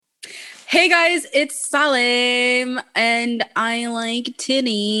Hey guys, it's Salem and I like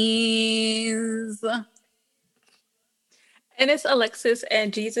titties. And it's Alexis,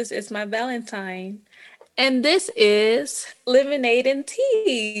 and Jesus is my Valentine. And this is Lemonade and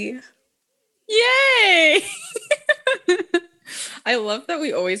Tea. Yay! I love that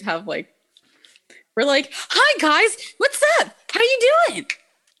we always have we're like, "Hi guys, what's up? How you doing?"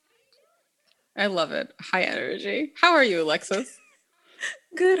 I love it. High energy. How are you, Alexis?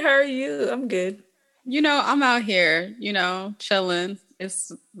 Good, how are you? I'm good. I'm out here, chilling.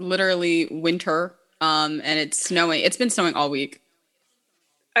 It's literally winter. And it's snowing. It's been snowing all week.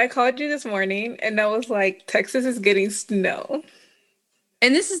 I called you this morning and I was like, Texas is getting snow.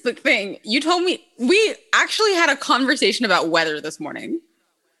 And this is the thing. You told me we actually had a conversation about weather this morning.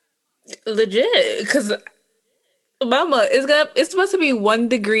 Legit. Because Mama, it's supposed to be 1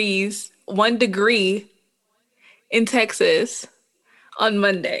 degree in Texas on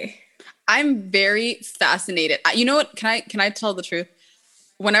Monday. I'm very fascinated. You know what? Can I tell the truth?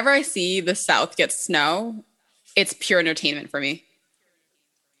 Whenever I see the South get snow, it's pure entertainment for me.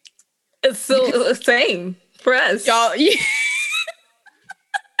 It's Because so same for us. y'all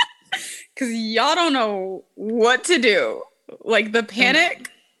because y'all don't know what to do. Like the panic.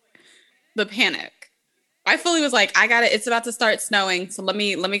 I fully was like, I got it. It's about to start snowing. So let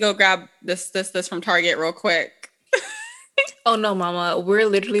me go grab this from Target real quick. Oh no, Mama, we're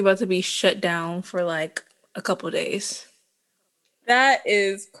literally about to be shut down for like a couple days. That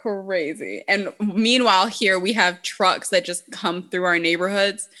is crazy. And meanwhile, here we have trucks that just come through our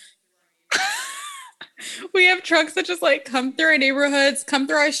neighborhoods. We have trucks that just come through our neighborhoods, come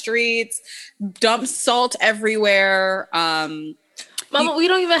through our streets, dump salt everywhere. You Mama, we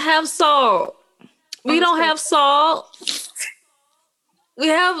don't even have salt. We I'm don't so have salt. We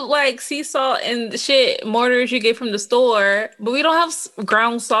have like sea salt and shit mortars you get from the store, but we don't have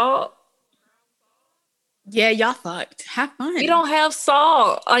ground salt. yeah, y'all fucked. Have We fun. don't have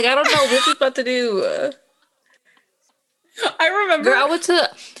salt. Like I don't know what we about to do. I Girl, remember.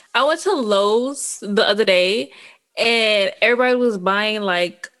 I went to Lowe's the other day and everybody was buying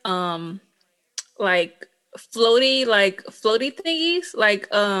like floaty thingies, like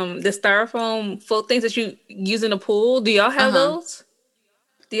the styrofoam float things that you use in the pool. Do y'all have Uh-huh. those?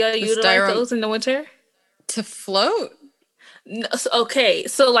 Do y'all The utilize styrofoam those in the winter? to float. Okay,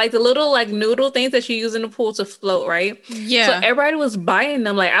 so like the little like noodle things that you use in the pool to float, right? So Yeah. everybody was buying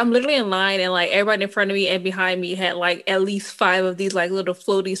them. Like I'm literally in line, and like everybody in front of me and behind me had like at least five of these like little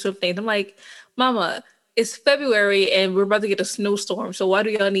floaty swift things. I'm like, Mama, it's February and we're about to get a snowstorm. So why do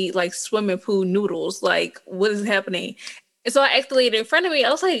y'all need like swimming pool noodles? Like, what is happening? And so I escalated in front of me.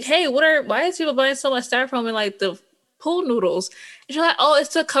 I was like, Hey, why is people buying so much styrofoam and like the pool noodles? And she's like, Oh, it's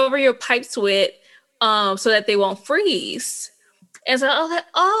to cover your pipes with, so that they won't freeze. And so I was like,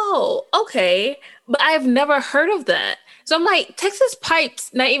 oh, okay. But I've never heard of that. So I'm like, Texas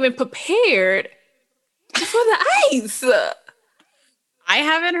Pipe's not even prepared for the ice. I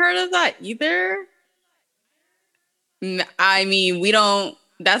haven't heard of that either. I mean, we don't,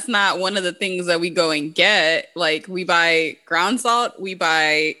 that's not one of the things that we go and get. Like, we buy ground salt, we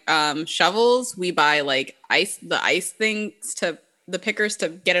buy shovels, we buy the ice things to the pickers to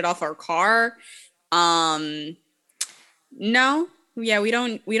get it off our car. Um, no, yeah,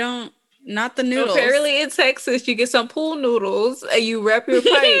 not the noodles. Apparently in Texas, you get some pool noodles and you wrap your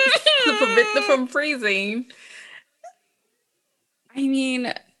pipes to prevent them from freezing. I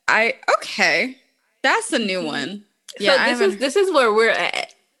mean, okay, that's a new one. Yeah, So I this is haven't this is where we're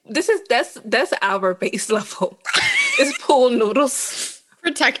at. That's our base level. It's pool noodles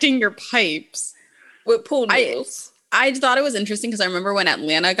protecting your pipes. with pool I noodles. I thought it was interesting because I remember when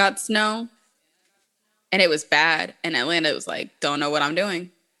Atlanta got snow and it was bad, and Atlanta was like, "Don't know what I'm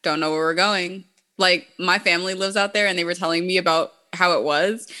doing, don't know where we're going." Like my family lives out there, and they were telling me about how it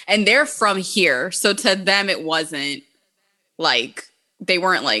was, and they're from here, so to them it wasn't like they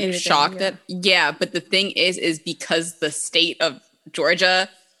weren't Anything, shocked yeah. at yeah. But the thing is because the state of Georgia,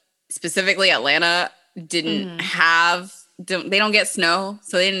 specifically Atlanta, didn't Mm-hmm. have they don't get snow,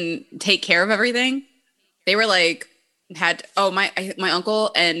 so they didn't take care of everything. They were like had my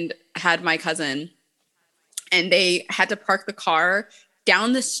uncle and had my cousin, and they had to park the car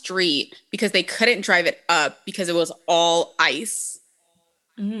down the street because they couldn't drive it up because it was all ice,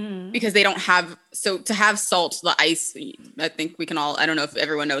 Mm-hmm. because they don't have, so to have salt, the ice, I think we can all, I don't know if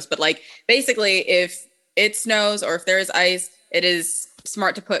everyone knows, but basically if it snows or if there's ice, it is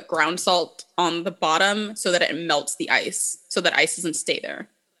smart to put ground salt on the bottom so that it melts the ice so that ice doesn't stay there.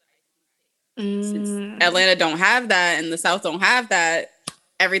 Since Mm-hmm. Atlanta don't have that and the South don't have that,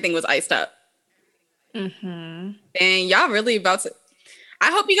 everything was iced up. Mm-hmm. And y'all really about to.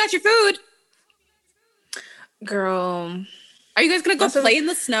 I hope you got your food. Girl, Are you guys gonna my go sister, play in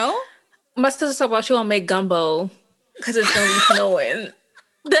the snow? my sister talked about she want to make gumbo because it's gonna be snowing.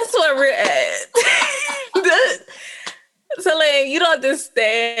 That's where we're at. So like you don't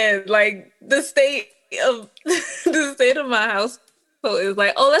understand like the state of the state of my house. So it's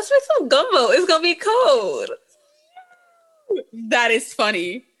like, oh, let's make some gumbo. It's gonna be cold. That is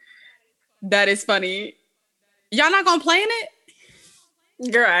funny. That is funny. Y'all not gonna play in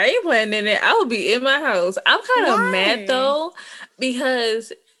it? Girl, I ain't playing in it. I will be in my house. I'm kind of mad Why? though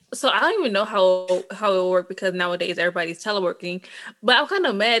because so I don't even know how it will work because nowadays everybody's teleworking. But I'm kind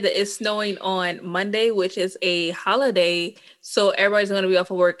of mad that it's snowing on Monday, which is a holiday, so everybody's gonna be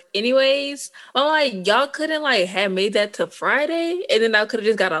off of work anyways. I'm like, y'all couldn't like have made that to Friday, and then I could have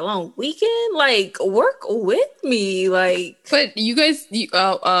just got a long weekend. Like, work with me, like. But you guys,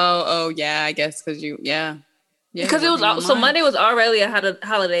 oh, yeah. I guess because yeah, you're Because it was working so online. Monday was already a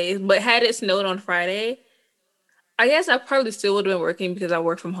holiday, but had it snowed on Friday, I guess I probably still would have been working because I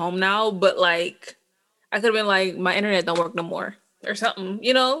work from home now. But like, I could have been like, my internet don't work no more or something,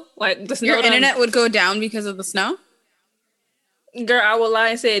 you know? Like the Your snow done. internet would go down because of the snow. Girl, I would lie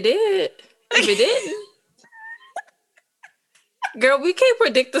and say it did if it didn't. Girl, we can't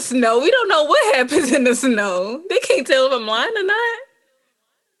predict the snow. We don't know what happens in the snow. They can't tell if I'm lying or not.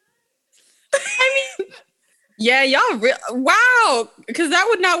 I mean, yeah, y'all wow, because that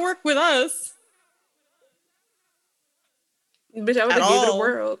would not work with us Bitch, I was at the gate of the all.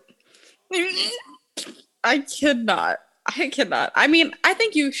 world. I cannot. I cannot. I mean, I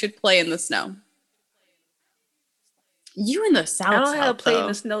think you should play in the snow. You in the I south don't have south playing the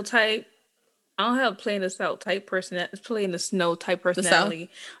though. snow type. I don't have playing the south type person. Playing the snow type The south. personality,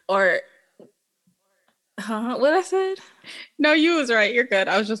 or what I said. No, you was right. You're good.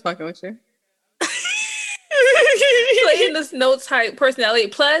 I was just fucking with you. Playing the snow type personality.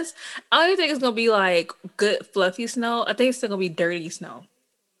 Plus, I don't think it's gonna be like good fluffy snow. I think it's still gonna be dirty snow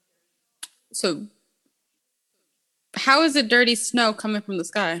So, how is it dirty snow coming from the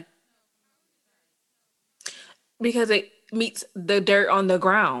sky? because it meets the dirt on the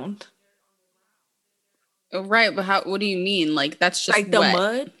ground, Oh, right, but how? What do you mean? Like that's just like the wet?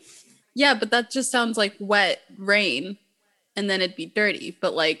 mud. Yeah, but that just sounds like wet rain, and then it'd be dirty.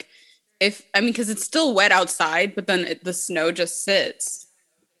 But like, if I mean, because it's still wet outside, but then the snow just sits.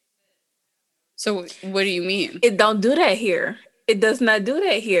 So what do you mean? It don't do that here. It does not do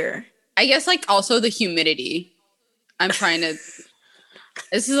that here. I guess like also the humidity. I'm trying to.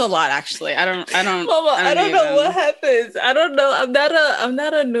 This is a lot, actually. Mama, I I don't don't know what even. happens. I don't know. I'm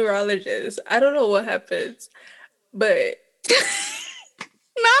not a neurologist. I don't know what happens, but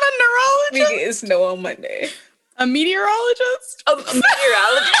Not a we neurologist, get snow on Monday. a meteorologist. A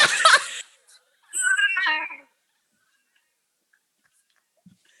meteorologist.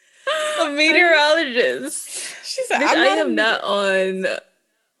 A meteorologist. She said, Bitch, "I'm I not a am not on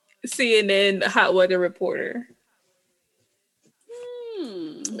CNN hot weather reporter.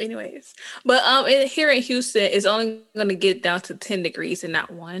 Anyways, but here in Houston, it's only going to get down to 10 degrees and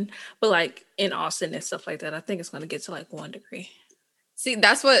not one. But like in Austin and stuff like that, I think it's going to get to like 1 degree. See,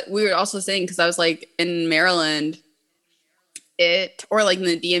 that's what we were also saying because I was like in Maryland, or like in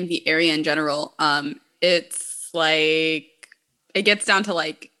the DMV area in general, it's like it gets down to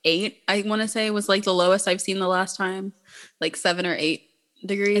like 8. I want to say was like the lowest I've seen the last time, like 7 or 8 And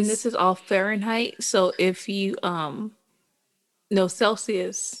this degrees. is all Fahrenheit. So if you no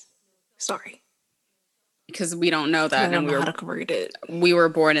Celsius, sorry, Because we don't know because that, I and don't know how to convert it. we were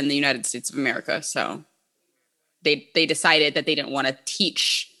born in the United States of America, so they decided that they didn't want to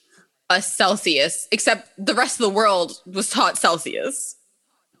teach us Celsius, except the rest of the world was taught Celsius.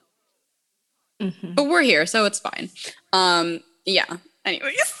 Mm-hmm. But we're here, so it's fine. Yeah.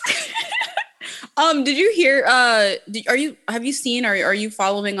 Anyways. Did you hear have you seen or are you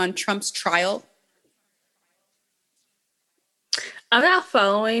following on Trump's trial? I'm not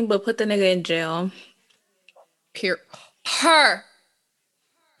following, but put the nigga in jail. Per.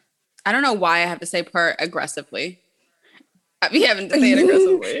 I don't know why I have to say per aggressively. I be having to say it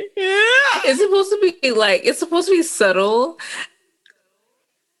aggressively. It's supposed to be like, it's supposed to be subtle.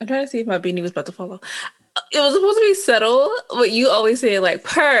 I'm trying to see if my beanie was about to fall off. It was supposed to be subtle, but you always say it like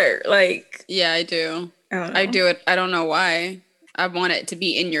per, like. Yeah, I do. I do it. I don't know why. I want it to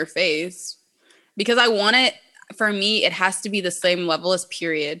be in your face because I want it. For me, it has to be the same level as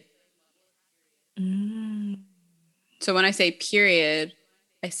period. So when I say period,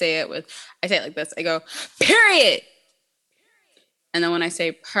 I say it like this. I go, period. And then when I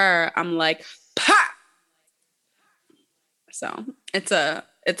say per, I'm like, per. So it's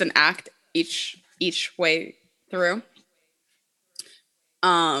an act each way through.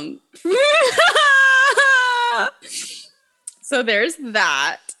 Um, so there's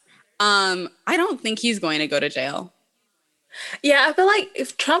that. I don't think he's going to go to jail. Yeah, I feel like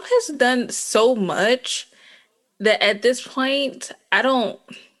if Trump has done so much that at this point, I don't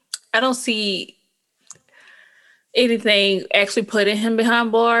see anything actually putting him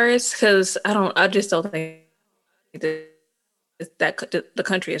behind bars because I just don't think that, the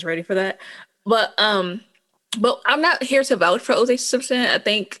country is ready for that. But I'm not here to vouch for OJ Simpson. I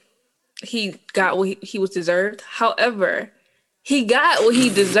think he got what he was deserved. However, he got what he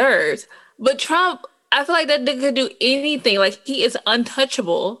deserved. But Trump, I feel like that nigga could do anything. Like he is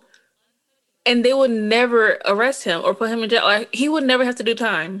untouchable, and they would never arrest him or put him in jail. Like he would never have to do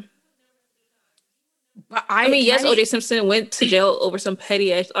time. But I mean, yes, OJ Simpson went to jail over some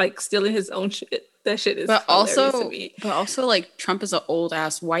petty ass, like stealing his own shit. That shit is hilarious to me. But also, like Trump is an old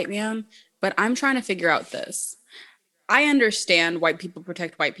ass white man. But I'm trying to figure out this. I understand white people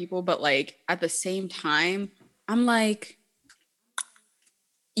protect white people, but like at the same time, I'm like,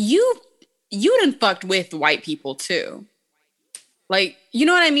 you done fucked with white people too. Like, you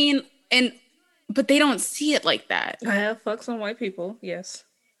know what I mean? But they don't see it like that. I have fucked some white people, yes.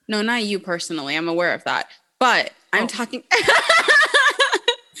 No, not you personally. I'm aware of that. But I'm talking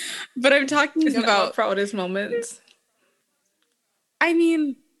but I'm talking about proudest moments. I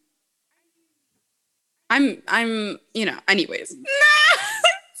mean, I'm anyways.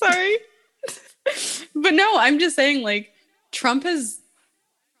 Sorry. But no, I'm just saying like Trump is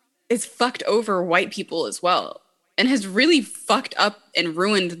fucked over white people as well and has really fucked up and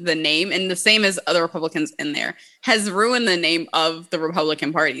ruined the name, and the same as other Republicans in there, has ruined the name of the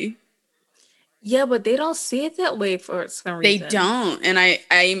Republican Party. Yeah, but they don't see it that way for some reason. They don't.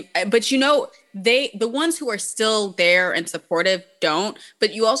 And but the ones who are still there and supportive don't.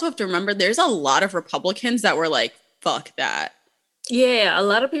 But you also have to remember there's a lot of Republicans that were like, fuck that. Yeah, a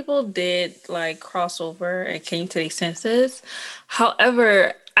lot of people did like cross over and came to their senses.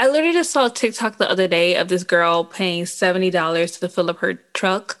 However, I literally just saw a TikTok the other day of this girl paying $70 to fill up her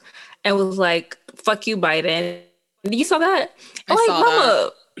truck and was like, fuck you, Biden. You saw that? I saw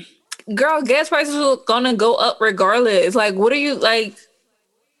Mama, that. Girl, gas prices are gonna go up regardless. Like, what are you like?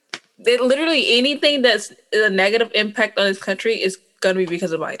 Literally anything that's a negative impact on this country is gonna be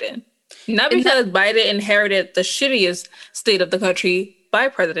because of Biden. Not because Biden inherited the shittiest state of the country by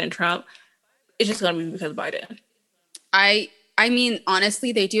President Trump. It's just gonna be because of Biden. I mean,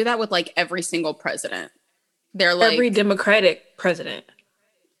 honestly, they do that with like every single president. They're like every Democratic president.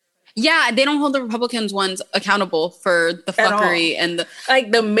 Yeah, they don't hold the Republicans ones accountable for the fuckery and the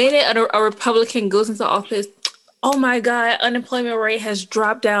like the minute a Republican goes into office, oh my God, unemployment rate has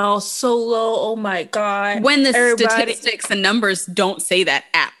dropped down so low. Oh my God. When the statistics and numbers don't say that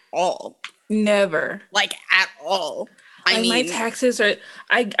at all. Never. Like at all. I mean, my taxes are,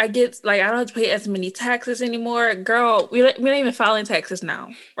 I get, like, I don't have to pay as many taxes anymore. Girl, we're not even filing taxes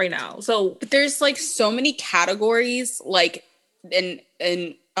right now. So but there's like so many categories, like, within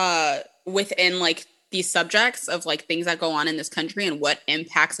like these subjects of like things that go on in this country and what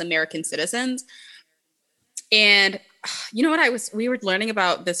impacts American citizens. And you know what we were learning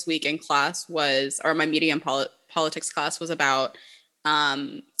about this week in class or my media and politics class was about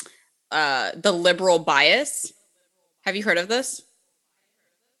the liberal bias. Have you heard of this?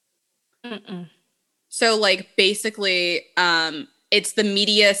 Mm-mm. So like basically it's the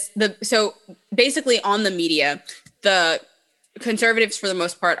media. So basically on the media, the conservatives for the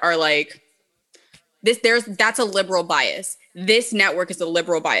most part are like that's a liberal bias. This network is a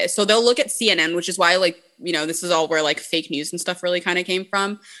liberal bias. So they'll look at CNN, which is why like, this is all where like fake news and stuff really kind of came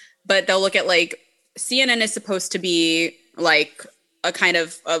from. But they'll look at like CNN is supposed to be like a kind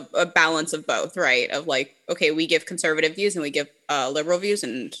of a balance of both, right? Of like, okay, we give conservative views and we give liberal views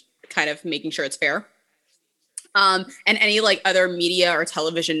and kind of making sure it's fair. And any like other media or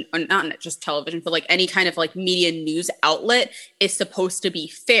television, or not just television, but like any kind of like media news outlet is supposed to be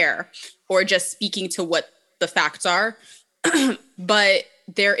fair or just speaking to what the facts are. But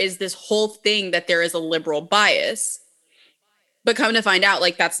there is this whole thing that there is a liberal bias. But come to find out,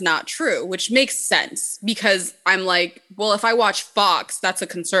 like, that's not true, which makes sense because I'm like, well, if I watch Fox, that's a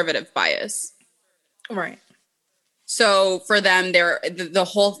conservative bias. Right. So for them, the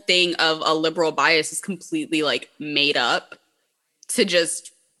whole thing of a liberal bias is completely like made up to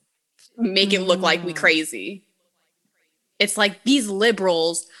just make it look like we crazy. It's like these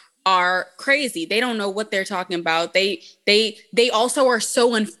liberals are crazy. They don't know what they're talking about. They also are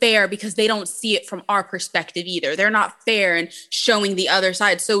so unfair because they don't see it from our perspective either. They're not fair and showing the other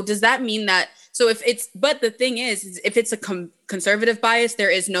side. So does that mean that, but the thing is if it's a conservative bias, there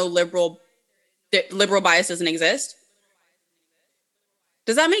is no liberal bias doesn't exist?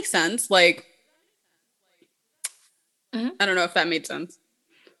 Does that make sense? Like, Mhm. I don't know if that made sense.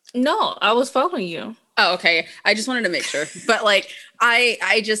 No, I was following you. Oh, okay. I just wanted to make sure. But like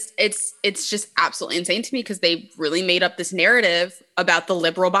I just it's just absolutely insane to me because they really made up this narrative about the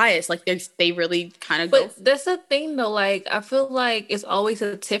liberal bias. Like they really kind of go But that's the thing though, like I feel like it's always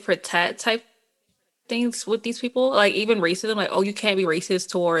a tit for tat type things with these people. Like even racism, like, oh, you can't be racist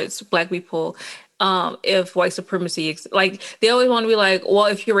towards black people if white supremacy like they always want to be like, well,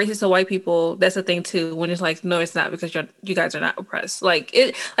 if you're racist to white people, that's a thing too. When it's like, no, it's not because you guys are not oppressed. But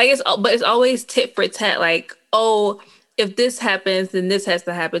it's always tit for tat, like, oh, if this happens, then this has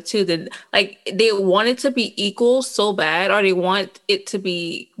to happen too. Then like they want it to be equal so bad, or they want it to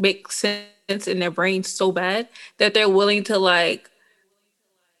be make sense in their brain so bad that they're willing to like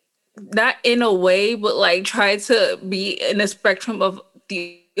not in a way, but like try to be in the spectrum of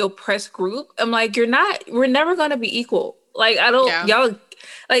the oppressed group. I'm like, we're never gonna be equal. Like I don't yeah. y'all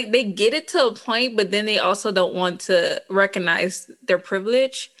like they get it to a point, but then they also don't want to recognize their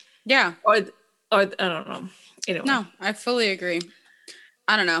privilege Yeah. or I don't know. Anyway. No, I fully agree.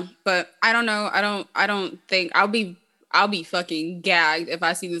 I don't know, but I don't know. I don't think I'll be fucking gagged if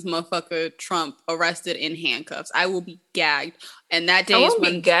I see this motherfucker Trump arrested in handcuffs. I will be gagged. And that I day is won't be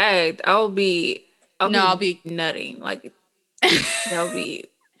when gagged. I'll no, I'll be be nutting. Like that'll be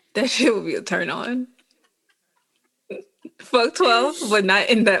that shit will be a turn on. Fuck 12, but not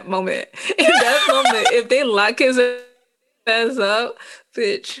in that moment. In that moment, if they lock his ass up,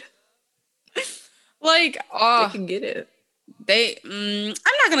 bitch, like they oh can get it. I'm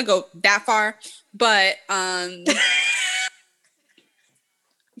not gonna go that far, but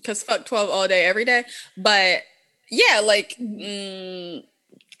because fuck 12 all day every day. But yeah, like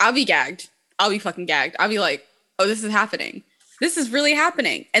I'll be gagged. I'll be fucking gagged. I'll be like, oh, this is happening. This is really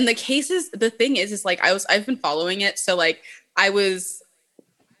happening. And the thing is like I've been following it. So like I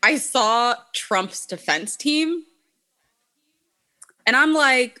saw Trump's defense team and I'm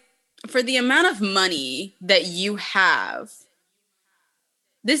like, for the amount of money that you have,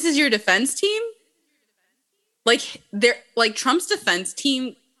 this is your defense team? Like they're like Trump's defense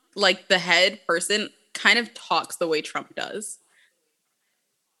team, like the head person kind of talks the way Trump does.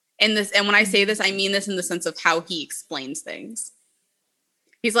 And when I say this, I mean this in the sense of how he explains things.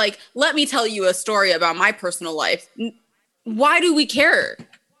 He's like, let me tell you a story about my personal life. Why do we care?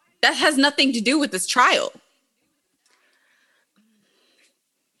 That has nothing to do with this trial.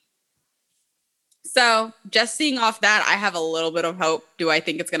 So just seeing off that, I have a little bit of hope. Do I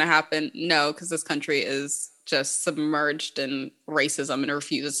think it's going to happen? No, because this country is just submerged in racism and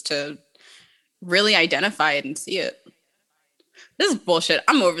refuses to really identify it and see it. This is bullshit.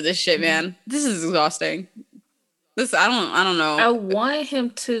 I'm over this shit, man. This is exhausting. I don't know. I want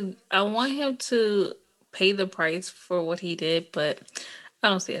him to pay the price for what he did, but I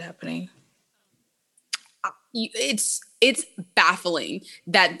don't see it happening. It's baffling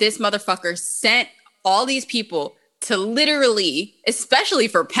that this motherfucker sent all these people to literally, especially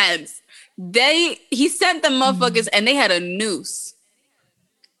for Pence, he sent them motherfuckers and they had a noose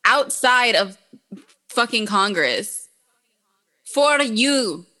outside of fucking Congress for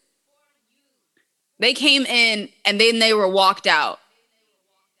you. They came in and then they were walked out.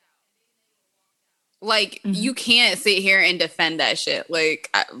 Like, you can't sit here and defend that shit. Like,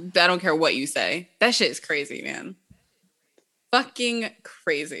 I don't care what you say. That shit is crazy, man. Fucking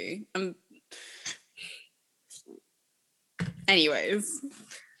crazy. Anyways.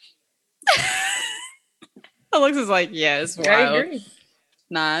 Alexa's like, yeah, it's wild. I agree.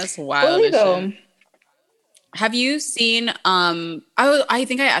 Nah, it's wild. Shit. Have you seen I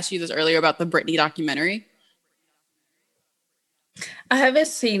think I asked you this earlier about the Britney documentary. I haven't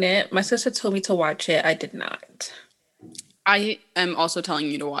seen it. My sister told me to watch it. I did not. I am also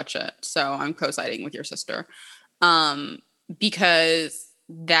telling you to watch it. So I'm co-siding with your sister. Because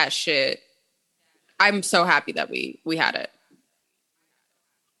that shit, I'm so happy that we had it.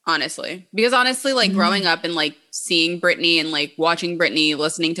 Honestly. Because honestly, like growing up and like seeing Britney and like watching Britney,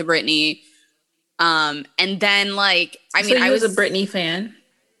 listening to Britney, and then like I was a Britney fan.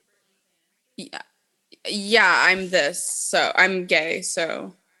 Yeah, I'm gay,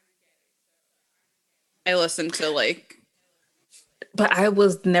 so I listen to like. But I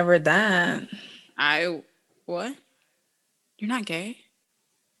was never that. What? You're not gay?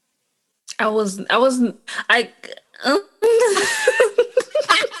 I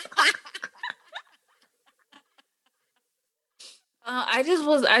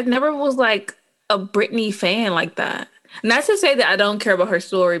I never was like a Britney fan like that. Not to say that I don't care about her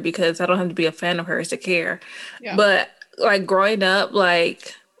story because I don't have to be a fan of hers to care. Yeah. But like growing up,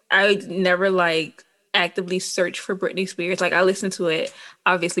 like I never like actively search for Britney Spears. Like I listened to it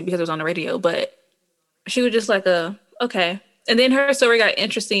obviously because it was on the radio, but she was just like okay. And then her story got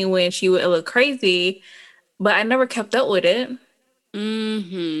interesting when she went a little crazy, but I never kept up with it.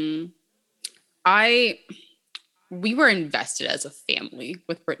 Mm-hmm. We were invested as a family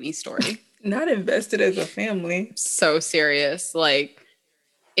with Britney's story. Not invested as a family. So serious. Like,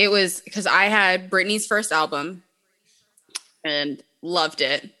 it was because I had Britney's first album and loved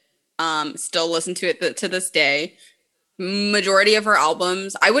it. Still listen to it to this day. Majority of her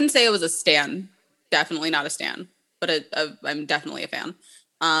albums, I wouldn't say it was a stan. Definitely not a stan, but I'm definitely a fan.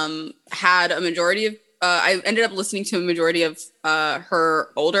 Had a majority of, I ended up listening to a majority of her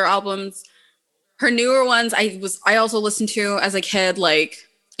older albums. Her newer ones, I also listened to as a kid, like,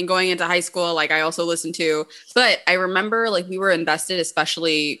 and going into high school, like I also listened to. But I remember like we were invested,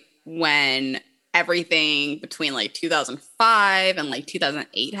 especially when everything between like 2005 and like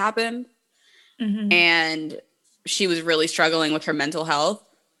 2008 happened. Mm-hmm. And she was really struggling with her mental health.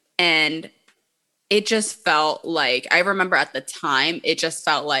 And it just felt like, I remember at the time, it just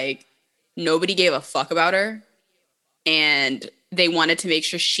felt like nobody gave a fuck about her. And they wanted to make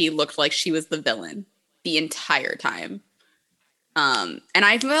sure she looked like she was the villain the entire time. And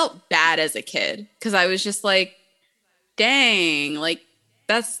I felt bad as a kid because I was just like, dang, like,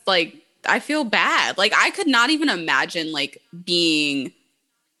 that's like, I feel bad. Like, I could not even imagine like being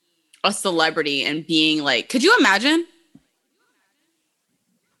a celebrity and being like, could you imagine?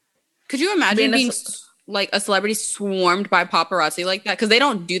 Could you imagine being like a celebrity swarmed by paparazzi like that? Because they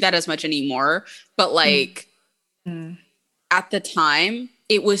don't do that as much anymore. But like at the time,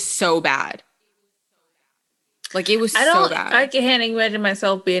 it was so bad. Like it was so bad. I can't imagine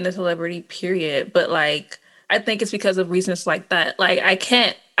myself being a celebrity, period. But like, I think it's because of reasons like that. Like I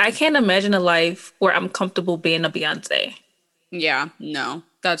can't imagine a life where I'm comfortable being a Beyonce. Yeah, no,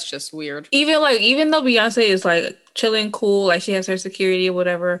 that's just weird. Even though Beyonce is like chilling, cool, like she has her security or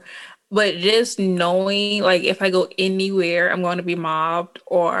whatever, but just knowing like if I go anywhere, I'm going to be mobbed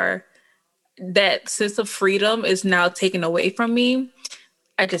or that sense of freedom is now taken away from me.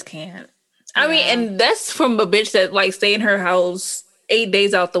 I just can't. I mean, and that's from a bitch that like stay in her house 8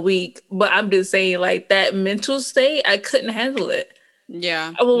 days out the week. But I'm just saying, like that mental state, I couldn't handle it.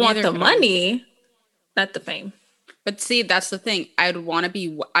 Yeah, I would want the money, not the fame. But see, that's the thing. I want to be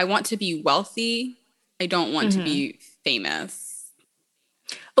wealthy. I don't want to be famous.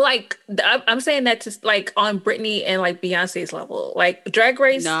 But like, I'm saying that to like on Britney and like Beyonce's level, like Drag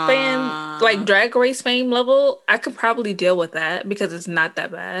Race fame level, I could probably deal with that because it's not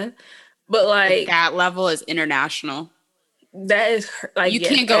that bad. But like that level is international. That is like you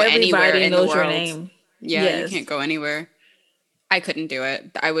can't go anywhere in the world. Your name. Yeah, yes. You can't go anywhere. I couldn't do it.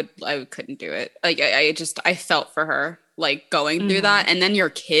 I couldn't do it. Like I felt for her like going through that, and then your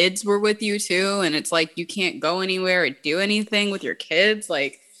kids were with you too, and it's like you can't go anywhere or do anything with your kids.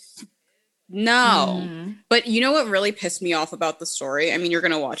 Like no. But you know what really pissed me off about the story? I mean, you're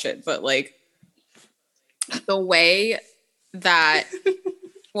gonna watch it, but like the way that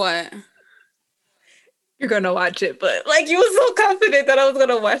what. You're gonna watch it, but like you were so confident that I was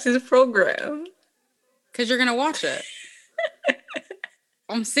gonna watch this program. Because you're gonna watch it.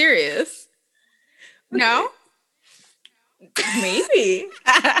 I'm serious. No? Maybe.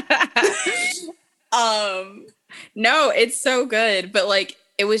 No, it's so good. But like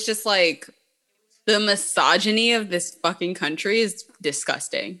it was just like the misogyny of this fucking country is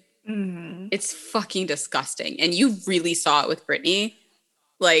disgusting. It's fucking disgusting. And you really saw it with Britney.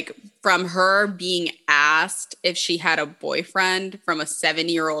 Like from her being asked if she had a boyfriend from a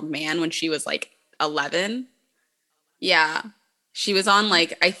 7-year-old man when she was like 11. Yeah. She was on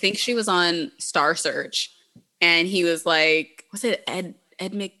like, I think she was on Star Search. And he was like, was it Ed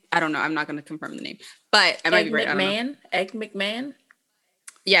I don't know. I'm not going to confirm the name. But I might be right. I don't know. Egg McMahon?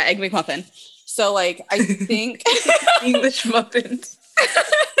 Yeah, Egg McMuffin. So like, I think. English muffins.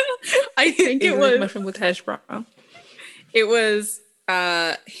 I think it was. Muffin with hash brown. It was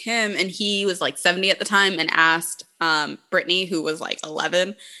him, and he was like 70 at the time, and asked Britney, who was like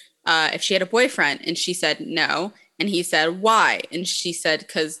 11, if she had a boyfriend, and she said no. And he said, why? And she said,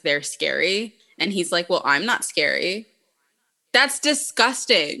 because they're scary. And he's like, well, I'm not scary. That's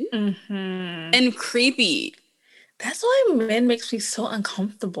disgusting and creepy. That's why men makes me so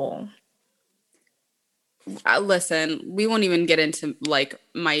uncomfortable. Listen, we won't even get into like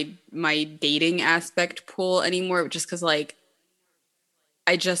my dating aspect pool anymore, just because like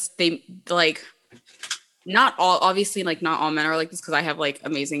they like not all, obviously like not all men are like this, because I have like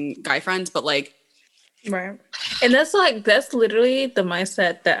amazing guy friends, but like right. And that's literally the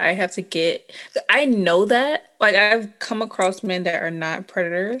mindset that I have to get. I know that like I've come across men that are not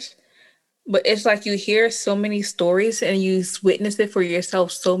predators, But it's like you hear so many stories and you witness it for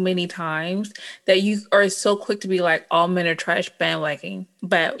yourself so many times that you are so quick to be like, all men are trash Yeah.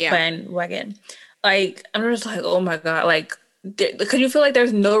 bandwagon. Like, I'm just like, oh my God. Like, because you feel like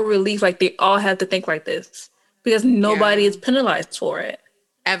there's no relief. Like, they all have to think like this because nobody Yeah. is penalized for it.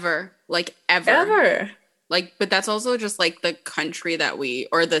 Ever. Like ever. Ever. Like, but that's also just like the country that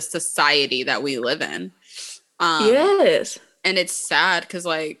or the society that we live in. Um, Yes. and it's sad because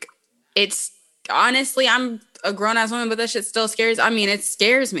like it's honestly, I'm a grown ass woman, but that shit still scares. I mean, it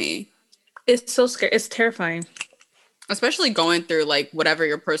scares me, It's so scary. It's terrifying. especially going through like whatever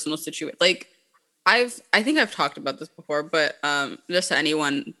your personal situation. Like I think I've talked about this before, but just to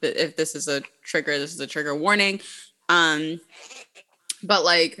anyone, if this is a trigger, this is a trigger warning. Um, but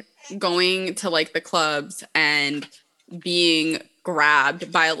like going to like the clubs and being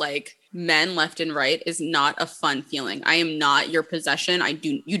grabbed by like men left and right is not a fun feeling. I am not your possession.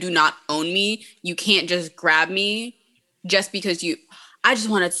 You do not own me. You can't just grab me just because I just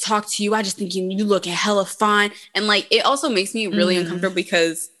want to talk to you. I just think you look hella fine. And like it also makes me really uncomfortable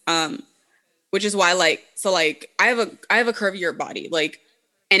because which is why like so like I have a curvier body. Like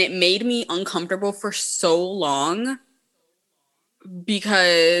and it made me uncomfortable for so long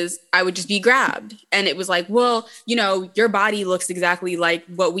because I would just be grabbed. And it was like, well, you know, your body looks exactly like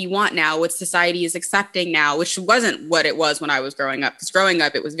what we want now, what society is accepting now, which wasn't what it was when I was growing up. Because growing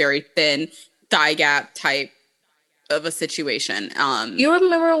up, it was very thin, thigh gap type of a situation. You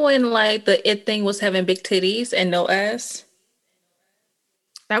remember when like the it thing was having big titties and no ass?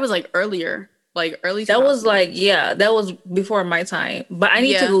 That was like early That was like, 2000s. yeah, that was before my time. But I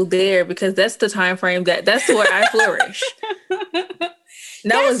need to Yeah. go there because that's the time frame that's where I flourish. That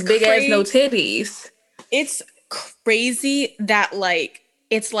That's was big ass no crazy. titties. It's crazy that like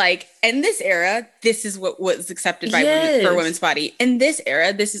it's like in this era this is what was accepted by women for women's Yes. body. In this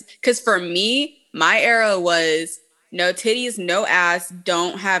era this is because for me my era was no titties, no ass,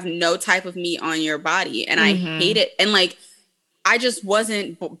 don't have no type of meat on your body, and I hate Mm-hmm. it. And like I just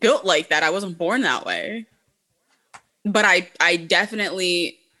wasn't built like that. I wasn't born that way. But I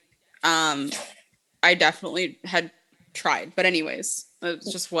definitely um I definitely had tried. But anyways, it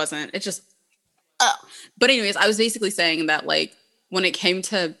just wasn't. It just but anyways, I was basically saying that like when it came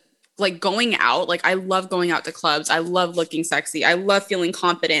to like going out, like I love going out to clubs. I love looking sexy. I love feeling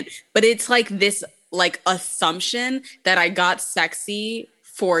confident. But it's like this like assumption that I got sexy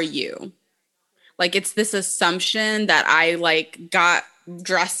for you. Like it's this assumption that I like got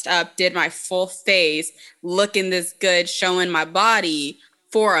dressed up, did my full face, looking this good, showing my body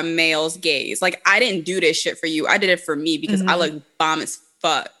for a male's gaze. Like I didn't do this shit for you. I did it for me because I Mm-hmm. look bomb as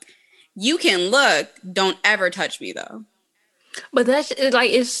fuck. You can look, don't ever touch me though. But that's like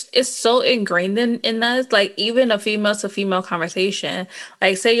it's so ingrained in us. Like even a female to female conversation.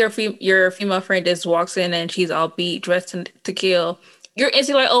 Like say your female friend just walks in and she's all beat, dressed to kill. You're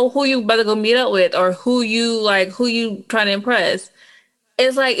instantly like, oh, who you about to go meet up with, or who you trying to impress.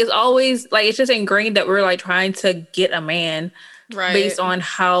 It's like it's always like it's just ingrained that we're like trying to get a man based Right. on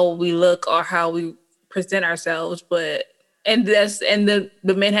how we look or how we present ourselves. But and the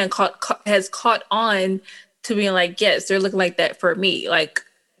man has caught on to being like, yes, they're looking like that for me. Like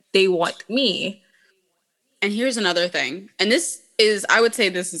they want me. And here's another thing. And this is, I would say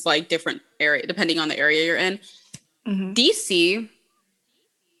this is like different area, depending on the area you're in. Hmm. DC,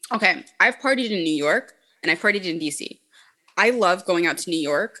 okay, I've partied in New York and I've partied in DC. I love going out to New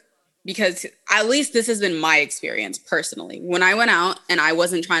York because at least this has been my experience personally. When I went out and I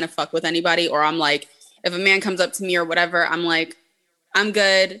wasn't trying to fuck with anybody, or I'm like, if a man comes up to me or whatever, I'm like, I'm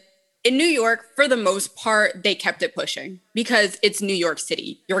good. In New York, for the most part, they kept it pushing because it's New York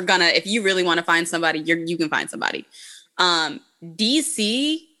City. You're gonna, if you really want to find somebody, you can find somebody.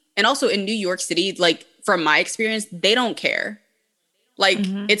 DC and also in New York City, like from my experience, they don't care. Like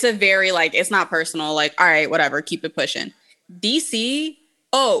Hmm. it's a very like it's not personal. Like all right, whatever, keep it pushing. DC,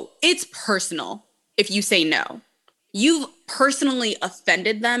 oh, it's personal if you say no. You've personally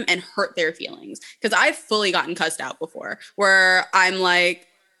offended them and hurt their feelings. Because I've fully gotten cussed out before, where I'm like,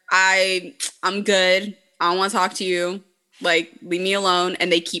 I'm good. I don't want to talk to you. Like, leave me alone. And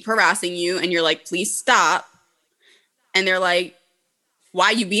they keep harassing you, and you're like, please stop. And they're like, why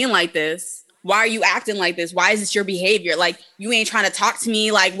are you being like this? Why are you acting like this? Why is this your behavior? Like, you ain't trying to talk to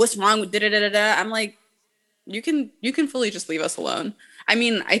me. Like, what's wrong with da da da da? I'm like, you can fully just leave us alone. I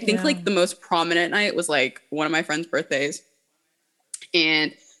mean, I think Yeah. like the most prominent night was like one of my friend's birthdays.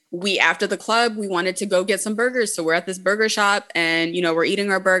 And we after the club, we wanted to go get some burgers. So we're at this burger shop and you know, we're eating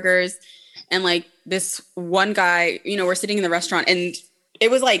our burgers and like this one guy, you know, we're sitting in the restaurant and it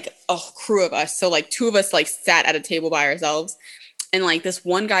was like a crew of us. So like two of us like sat at a table by ourselves And like this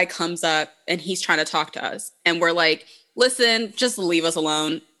one guy comes up and he's trying to talk to us. And we're like, listen, just leave us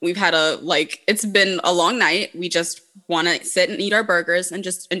alone. We've had it's been a long night. We just want to sit and eat our burgers and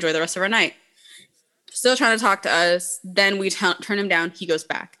just enjoy the rest of our night. Still trying to talk to us. Then we turn him down. He goes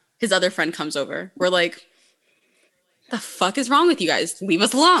back. His other friend comes over. We're like, the fuck is wrong with you guys? Leave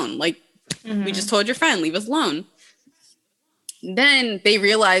us alone. Like, we just told your friend, leave us alone. Then they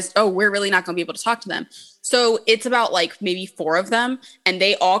realized, oh, we're really not going to be able to talk to them. So it's about like maybe 4 of them, and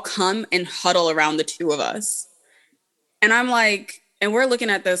they all come and huddle around the 2 of us. And I'm like, and we're looking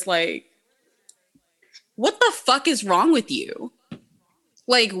at this like, what the fuck is wrong with you?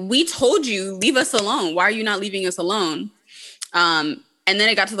 Like, we told you, leave us alone. Why are you not leaving us alone? And then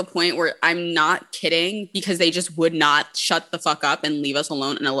it got to the point where I'm not kidding, because they just would not shut the fuck up and leave us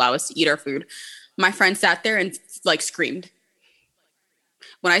alone and allow us to eat our food. My friend sat there and like screamed.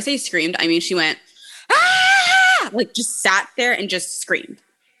 When I say screamed, I mean she went, ah! Like just sat there and just screamed.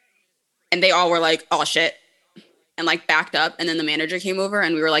 And they all were like, oh shit. And like backed up. And then the manager came over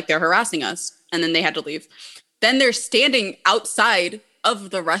and we were like, they're harassing us. And then they had to leave. Then they're standing outside of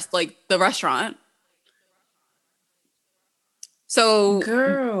the restaurant. So,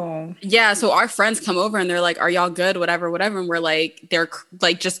 girl, yeah. So our friends come over and they're like, "Are y'all good? Whatever, whatever." And we're like, "They're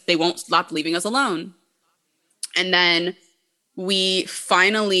like, just they won't stop leaving us alone." And then we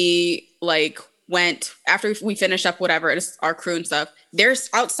finally like went after we finished up whatever it's our crew and stuff. They're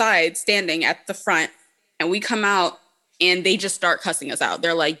outside standing at the front, and we come out and they just start cussing us out.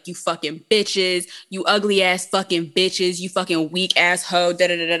 They're like, "You fucking bitches, you ugly ass fucking bitches, you fucking weak ass hoe." Da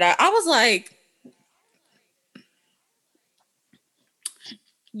da da da. I was like,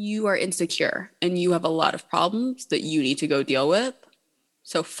 you are insecure and you have a lot of problems that you need to go deal with.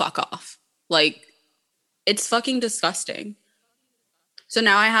 So fuck off. Like, it's fucking disgusting. So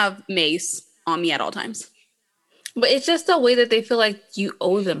now I have Mace on me at all times. but it's just the way that they feel like you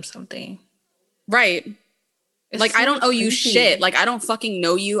owe them something. Right. It's like, so I don't owe you creepy. shit. Like, I don't fucking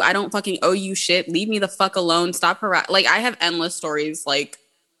know you. I don't fucking owe you shit. Leave me the fuck alone. Stop harassing. Like, I have endless stories, like,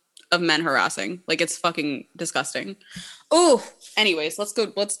 of men harassing. Like, it's fucking disgusting. Oh, anyways,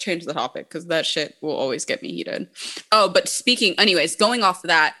 let's change the topic, because that shit will always get me heated. Oh, but anyways, going off of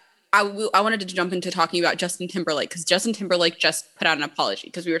that, I wanted to jump into talking about Justin Timberlake, because Justin Timberlake just put out an apology,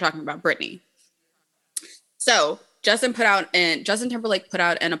 because we were talking about Britney. So Justin Timberlake put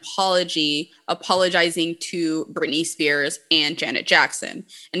out an apology apologizing to Britney Spears and Janet Jackson.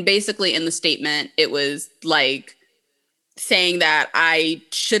 And basically in the statement, it was like saying that I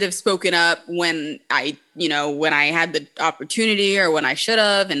should have spoken up when I had the opportunity, or when I should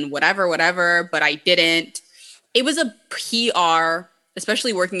have, and whatever, but I didn't. It was a PR,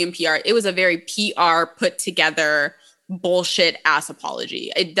 especially working in PR. It was a very PR put together bullshit ass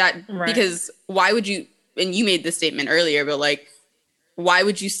apology. Right. Because why would you, and you made this statement earlier, but like, why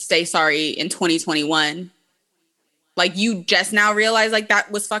would you say sorry in 2021? Like, you just now realize like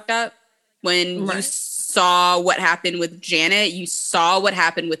that was fucked up when you saw what happened with Janet. You saw what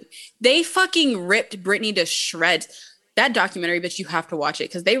happened with, they fucking ripped Britney to shreds. That documentary, bitch, you have to watch it,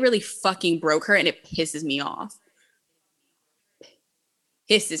 because they really fucking broke her, and it pisses me off.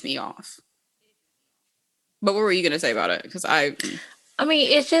 But what were you gonna say about it? Because I mean,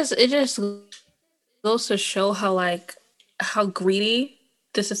 it just goes to show how greedy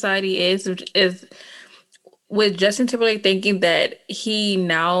the society is with Justin Timberlake thinking that he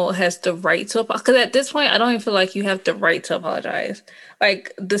now has the right to apologize. Because at this point, I don't even feel like you have the right to apologize.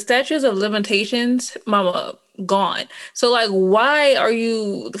 Like, the statutes of limitations, mama, gone. So, like, why are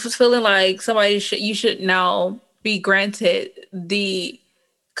you feeling like you should now be granted the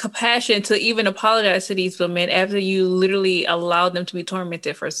compassion to even apologize to these women after you literally allowed them to be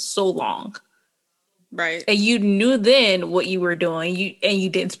tormented for so long? Right. And you knew then what you were doing, you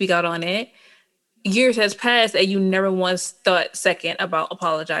didn't speak out on it. Years has passed and you never once thought second about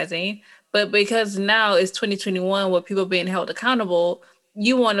apologizing. But because now it's 2021 with people being held accountable,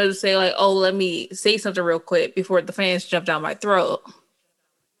 you wanted to say like, oh, let me say something real quick before the fans jump down my throat.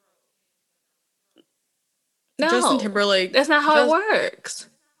 No, Justin Timberlake, that's not how it works.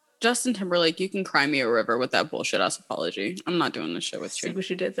 Justin Timberlake, you can cry me a river with that bullshit ass apology. I'm not doing this shit with you. I see what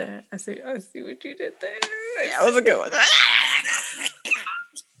you did there. I see what you did there. Yeah, it was a good one.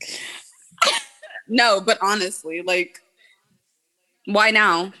 No, but honestly, like, why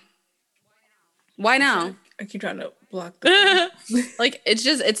now? Why now? I keep trying to block like,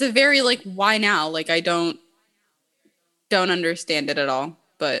 it's a very like, why now? Like, I don't understand it at all.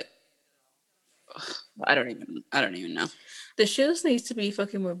 But I don't even know. The shoes needs to be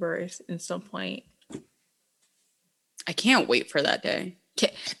fucking reversed at some point. I can't wait for that day.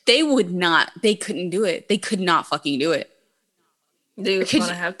 They couldn't do it. They could not fucking do it. They're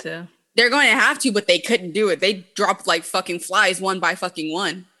gonna have to. They're going to have to, but they couldn't do it. They dropped like fucking flies one by fucking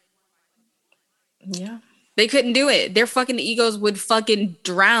one. Yeah. They couldn't do it. Their fucking egos would fucking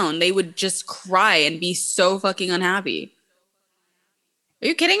drown. They would just cry and be so fucking unhappy. Are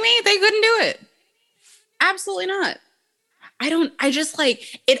you kidding me? They couldn't do it. Absolutely not. I just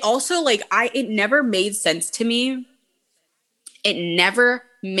like, it also like, it never made sense to me. It never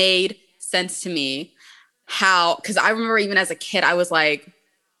made sense to me how, because I remember even as a kid, I was like,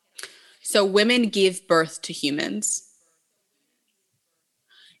 so women give birth to humans.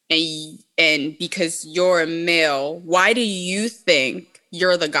 And because you're a male, why do you think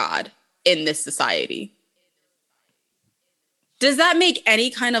you're the god in this society? Does that make any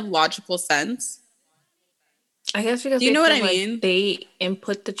kind of logical sense? I guess because do you know what I mean? They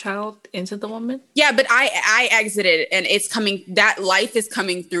input the child into the woman. Yeah, but I exited, and it's coming. That life is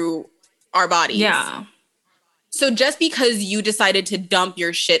coming through our bodies. Yeah. So just because you decided to dump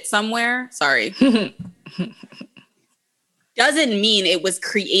your shit somewhere, sorry, doesn't mean it was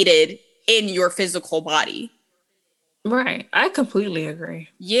created in your physical body. Right. I completely agree.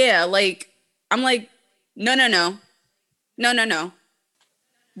 Yeah, like, I'm like, no.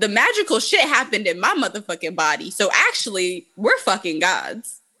 The magical shit happened in my motherfucking body. So actually, we're fucking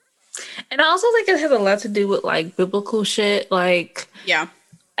gods. And I also think it has a lot to do with like biblical shit. Like, yeah,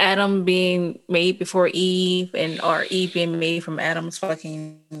 Adam being made before Eve, or Eve being made from Adam's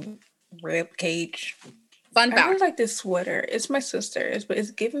fucking rib cage. Fun fact. I really like this sweater. It's my sister's, but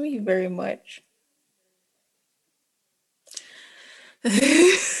it's giving me very much.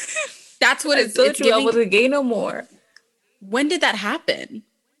 That's what it's told you giving. I wasn't gay no more. When did that happen?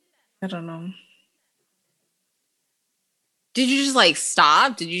 I don't know. Did you just like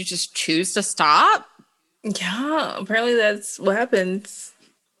stop? Did you just choose to stop? Yeah, apparently that's what happens.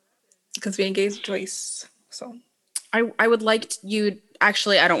 Because being gay is a choice. So I would like you.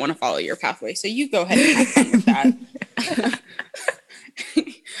 Actually, I don't want to follow your pathway, so you go ahead and have fun with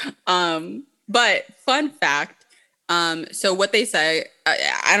that. But fun fact. So what they say,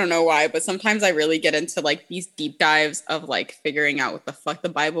 I don't know why, but sometimes I really get into like these deep dives of like figuring out what the fuck the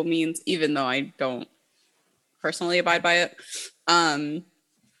Bible means, even though I don't personally abide by it.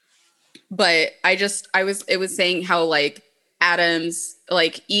 But it was saying how like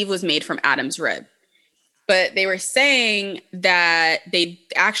Eve was made from Adam's rib. But they were saying that they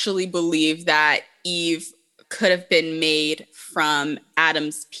actually believe that Eve could have been made from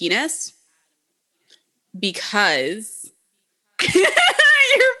Adam's penis because your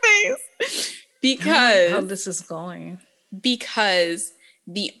face. Because how this is going. Because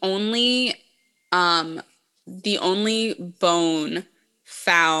the only bone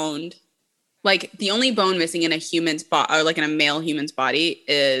found, like the only bone missing in a human's body, or like in a male human's body,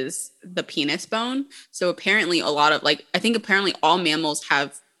 is the penis bone. So apparently I think apparently all mammals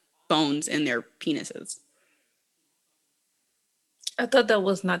have bones in their penises. I thought that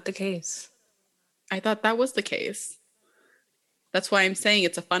was not the case. I thought that was the case. That's why I'm saying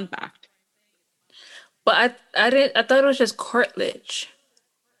it's a fun fact. But I thought it was just cartilage.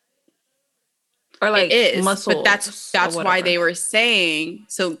 Or like it is, muscle. But that's why they were saying,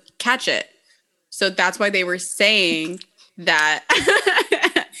 so catch it. So that's why they were saying that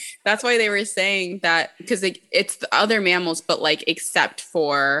that's why they were saying that, because it's the other mammals, but like except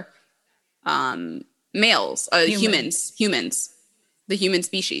for males, humans, the human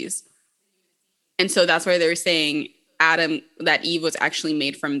species. And so that's why they were saying that Eve was actually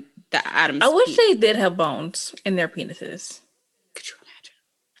made from the Adam's. I wish they did have bones in their penises. Could you imagine?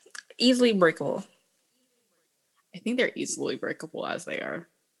 Easily breakable. I think they're easily breakable as they are.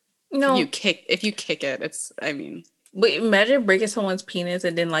 No. If you kick it, it's, I mean. But imagine breaking someone's penis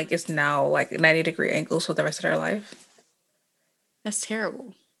and then like it's now like 90-degree angles for the rest of their life. That's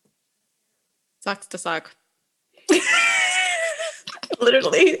terrible. Sucks to suck.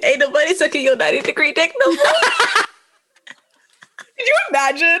 Literally, ain't nobody sucking your 90-degree dick no more. Could you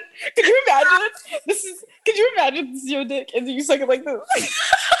imagine? Could you imagine this is your dick and you suck it like this?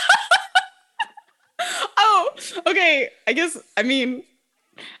 Oh, okay. I mean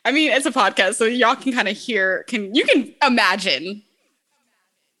it's a podcast, so y'all can kind of hear, you can imagine,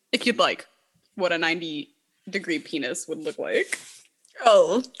 if you'd like, what a 90-degree penis would look like.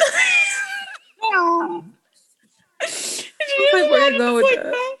 Oh. Where you go with like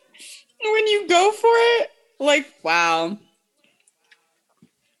that? When you go for it, like, wow.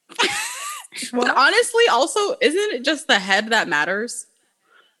 But honestly, also, isn't it just the head that matters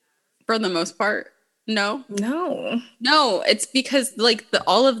for the most part? No, it's because like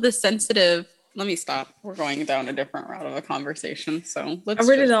all of the sensitive. Let me stop. We're going down a different route of a conversation. So I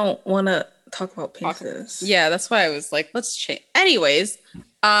really don't want to talk about penises. Yeah, that's why I was like, let's change. Anyways,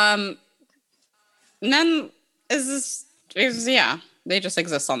 then yeah, they just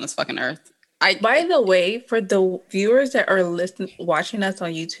exist on this fucking earth. By the way, for the viewers that are watching us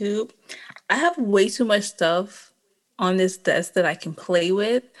on YouTube, I have way too much stuff on this desk that I can play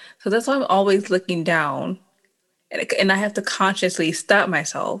with. So that's why I'm always looking down. And I have to consciously stop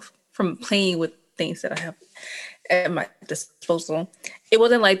myself from playing with things that I have at my disposal. It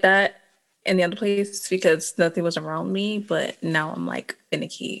wasn't like that in the other place because nothing was around me, but now I'm like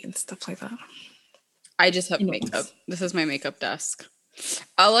finicky and stuff like that. I just have makeup. This is my makeup desk.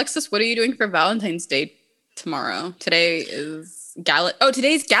 Alexis, what are you doing for Valentine's Day tomorrow? Today's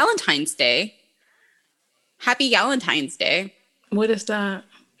Galentine's Day. Happy Galentine's Day. What is that?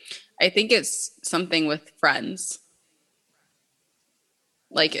 I think it's something with friends.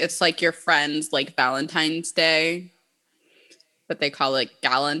 Like, it's like your friends, like Valentine's Day, but they call it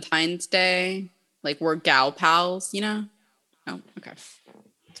Galentine's Day. Like, we're gal pals, you know? Oh, okay.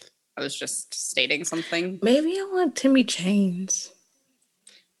 I was just stating something. Maybe I want Timmy Chains.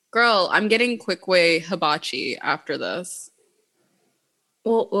 Girl, I'm getting Quick Way hibachi after this.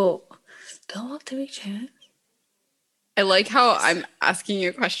 Well, don't want Timmy Chains. I like how I'm asking you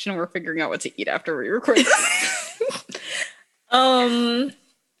a question and we're figuring out what to eat after we record.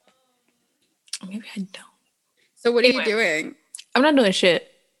 Maybe I don't. So what are you doing? I'm not doing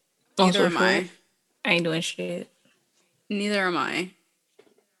shit. Neither am I. I ain't doing shit. Neither am I.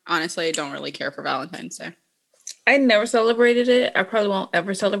 Honestly, I don't really care for Valentine's Day. I never celebrated it. I probably won't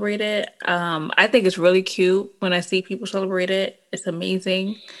ever celebrate it. I think it's really cute when I see people celebrate it. It's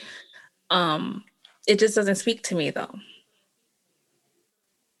amazing. It just doesn't speak to me though.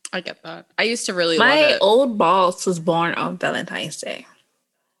 I get that. I used to really love it. My old boss was born on Valentine's Day.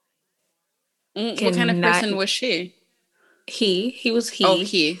 What kind of person was she? He was he. Oh,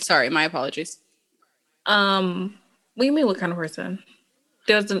 he. Sorry, my apologies. What do you mean? What kind of person?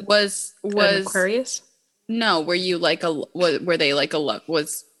 Was Aquarius? No, were you like were they like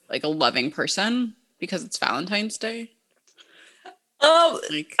was like a loving person because it's Valentine's Day?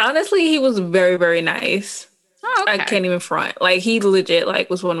 Honestly, he was very, very nice. Oh, okay. I can't even front. Like, he legit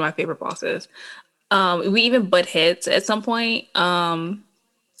was one of my favorite bosses. We even butt heads at some point.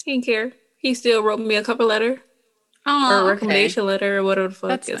 He didn't care. He still wrote me a cover letter or a recommendation letter or whatever the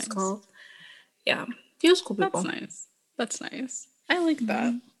fuck it's called. Yeah, he was cool people. That's nice. I like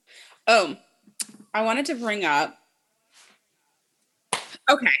that. Oh, I wanted to bring up.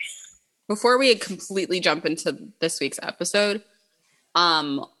 Okay, before we completely jump into this week's episode,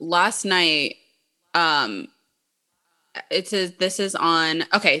 last night, this is on.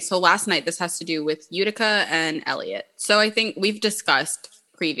 Okay, so last night this has to do with Utica and Elliot. So I think we've discussed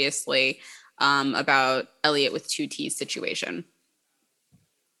previously about Elliot with 2T's situation.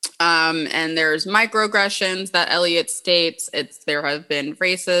 And there's microaggressions that Elliot states. There have been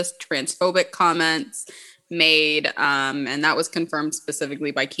racist, transphobic comments made, and that was confirmed specifically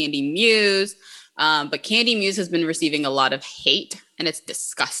by Candy Muse. But Candy Muse has been receiving a lot of hate, and it's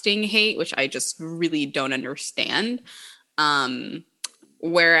disgusting hate, which I just really don't understand.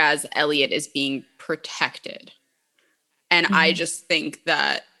 Whereas Elliot is being protected. And I just think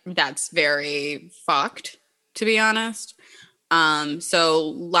that that's very fucked, to be honest. So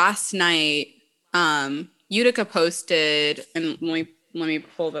last night, Utica posted, and let me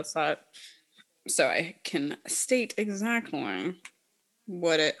pull this up so I can state exactly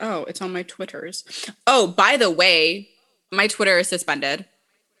what it's on my Twitters. Oh, by the way, my Twitter is suspended.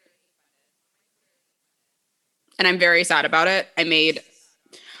 And I'm very sad about it. I made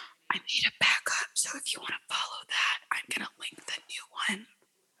a backup, so if you want to follow that, I'm going to link the new one.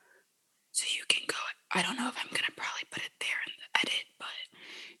 So you can go. I don't know if I'm going to probably put it there in the edit, but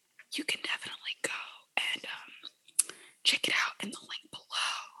you can definitely go and check it out in the link below.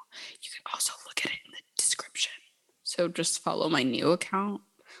 You can also look at it in the description. So just follow my new account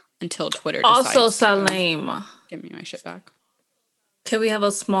until Twitter decides also, Salim, give me my shit back. Can we have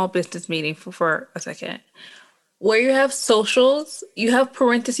a small business meeting for a second? Where you have socials, you have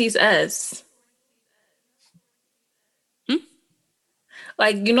parentheses S.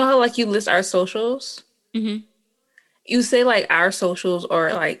 Like, you know how like you list our socials? Mm-hmm. You say like our socials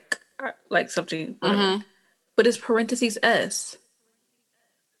or like something, but it's parentheses S.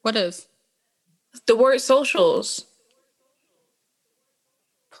 What is? The word socials.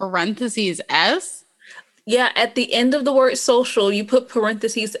 Parentheses S? Yeah, at the end of the word social, you put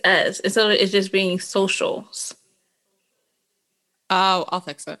parentheses S instead of it just being socials. Oh, I'll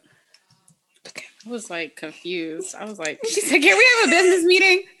fix it. Okay. I was like confused. I was like, she said, can we have a business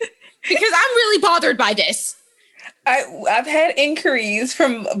meeting? Because I'm really bothered by this. I've had inquiries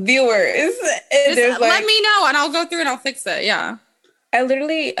from viewers, and Just there's let like, me know and I'll go through and I'll fix it. Yeah. I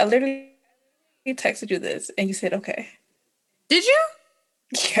literally texted you this, and you said okay. Did you?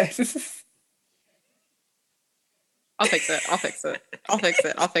 Yes. I'll fix it. I'll fix it. I'll fix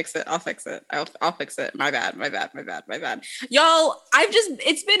it. I'll fix it. I'll fix it. I'll fix it. My bad. My bad. My bad. My bad. Y'all,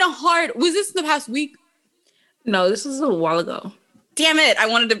 it's been a hard, was this in the past week? No, this was a while ago. Damn it. I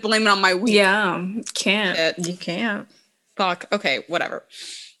wanted to blame it on my week. Yeah, can't. Shit. You can't. Fuck. Okay, whatever.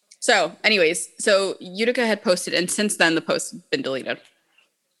 So, anyways, so Utica had posted, and since then the post has been deleted.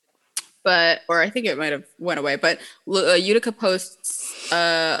 But, or I think it might have went away. But Utica posts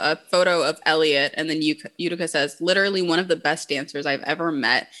a photo of Elliot, and then Utica says, "Literally one of the best dancers I've ever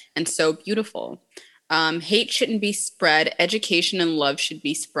met, and so beautiful. Hate shouldn't be spread. Education and love should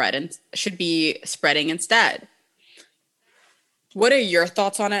be spread and should be spreading instead." What are your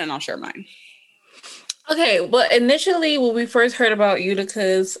thoughts on it? And I'll share mine. Okay, well, initially when we first heard about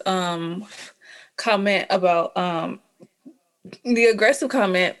Utica's comment about the aggressive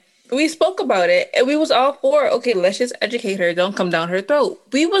comment, we spoke about it and we was all for, okay, let's just educate her, don't come down her throat.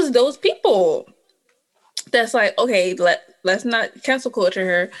 We was those people that's like, okay, let's not cancel culture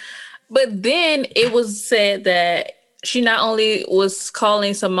her. But then it was said that she not only was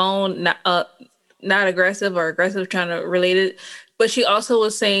calling Simone not aggressive or aggressive, trying to relate it, but she also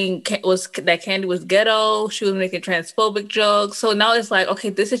was saying was that Candy was ghetto. She was making transphobic jokes. So now it's like, okay,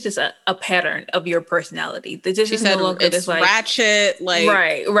 this is just a pattern of your personality. This She is said no longer it's this like ratchet, like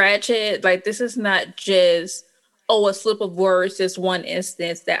right, ratchet. Like this is not just a slip of words, just one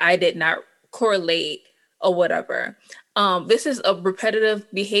instance that I did not correlate or whatever. This is a repetitive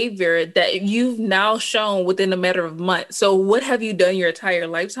behavior that you've now shown within a matter of months. So what have you done your entire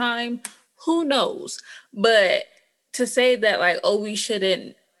lifetime? Who knows? But to say that like, oh, we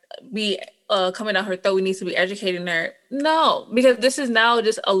shouldn't be coming out her throat, we need to be educating her. No, because this is now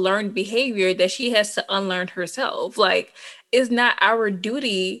just a learned behavior that she has to unlearn herself. Like, it's not our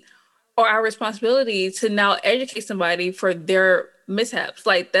duty or our responsibility to now educate somebody for their mishaps.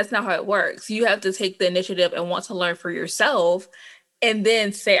 Like, that's not how it works. You have to take the initiative and want to learn for yourself and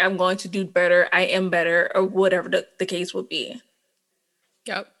then say, I'm going to do better, I am better, or whatever the case would be.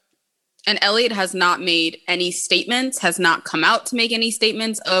 Yep. And Elliot has not made any statements, has not come out to make any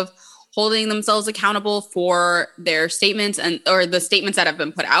statements of holding themselves accountable for their statements and or the statements that have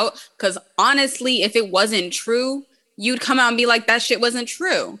been put out. Because honestly, if it wasn't true, you'd come out and be like, that shit wasn't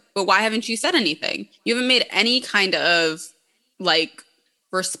true. But why haven't you said anything? You haven't made any kind of like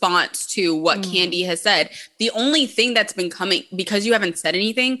response to what Candy has said. The only thing that's been coming, because you haven't said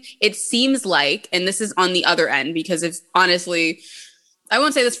anything, it seems like, and this is on the other end, because it's honestly, I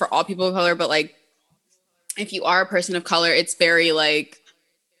won't say this for all people of color, but like if you are a person of color, it's very like,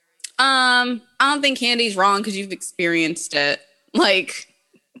 I don't think Candy's wrong because you've experienced it. Like,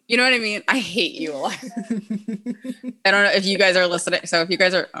 you know what I mean? I hate you a lot. I don't know if you guys are listening. So if you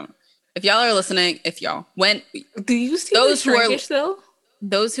guys are, if y'all are listening, if y'all went, do you see those the shrinkage though?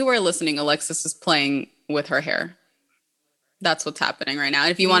 Those who are listening, Alexis is playing with her hair. That's what's happening right now.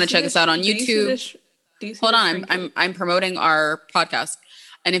 And if you want to check us out on YouTube, hold on, I'm promoting our podcast.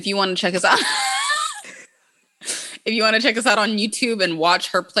 And if you want to check us out, if you want to check us out on YouTube and watch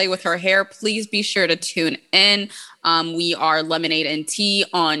her play with her hair, please be sure to tune in. We are Lemonade and Tea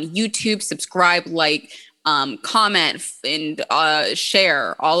on YouTube. Subscribe, like, comment, and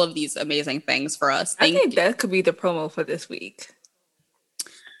share all of these amazing things for us. I think that could be the promo for this week.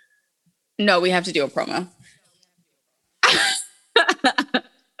 No, we have to do a promo.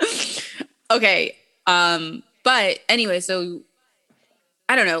 Okay. But anyway, so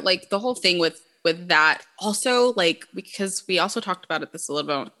I don't know, like the whole thing with that also, like, because we also talked about it this a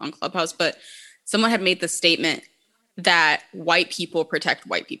little bit on Clubhouse, but someone had made the statement that white people protect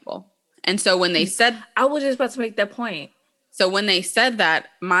white people. And so when they said, I was just about to make that point. So when they said that,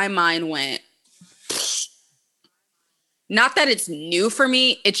 my mind went, not that it's new for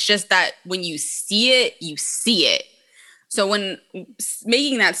me, it's just that when you see it, you see it. So when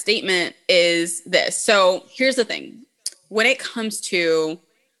making that statement is this. So here's the thing. When it comes to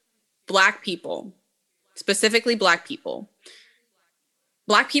Black people, specifically Black people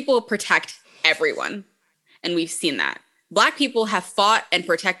protect everyone. And we've seen that. Black people have fought and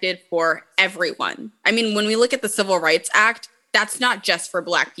protected for everyone. I mean, when we look at the Civil Rights Act, that's not just for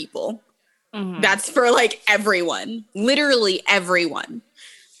Black people. Mm-hmm. That's for like everyone, literally everyone.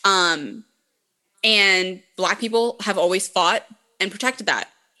 And Black people have always fought and protected that.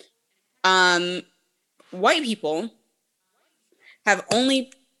 White people have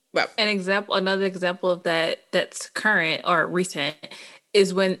only, well, another example of that that's current or recent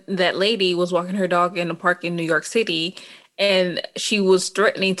is when that lady was walking her dog in the park in New York City, and she was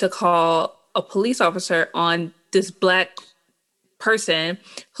threatening to call a police officer on this black person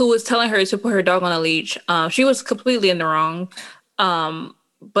who was telling her to put her dog on a leash. She was completely in the wrong.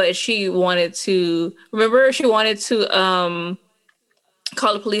 But she wanted to remember she wanted to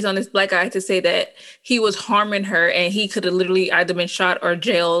call the police on this black guy to say that he was harming her and he could have literally either been shot or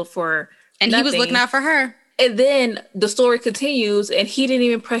jailed for and nothing. He was looking out for her. And then the story continues and he didn't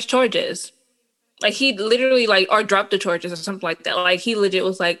even press charges. Like he literally like or dropped the charges or something like that. Like he legit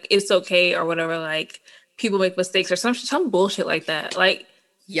was like, it's okay or whatever, like people make mistakes or some bullshit like that. Like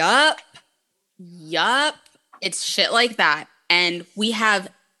yup. It's shit like that. And we have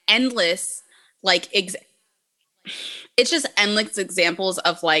endless like it's just endless examples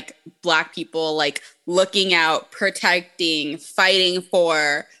of like Black people like looking out, protecting, fighting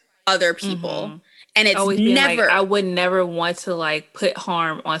for other people. Mm-hmm. And it's always never like, I would never want to like put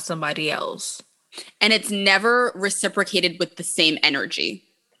harm on somebody else. And it's never reciprocated with the same energy.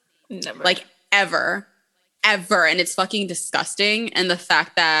 Never. Like ever. And it's fucking disgusting. And the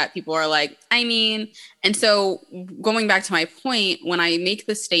fact that people are like, I mean, and so going back to my point, when I make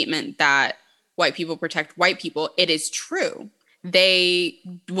the statement that white people protect white people, it is true. They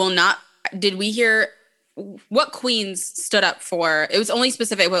will not. Did we hear what queens stood up for? It was only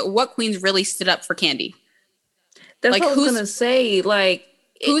specific, but what queens really stood up for Kandi? That's like, what I was gonna say. Like,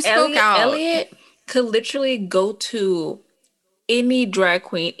 who spoke out? Elliot could literally go to any drag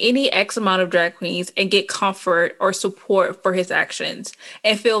queen, any X amount of drag queens, and get comfort or support for his actions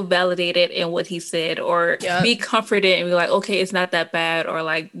and feel validated in what he said, or be comforted and be like, okay, it's not that bad, or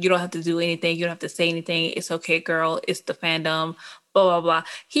like, you don't have to do anything, you don't have to say anything, it's okay, girl, it's the fandom, blah, blah, blah.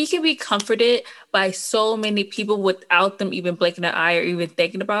 He can be comforted by so many people without them even blinking an eye or even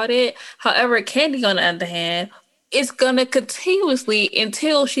thinking about it. However, Kandi, on the other hand, is gonna continuously,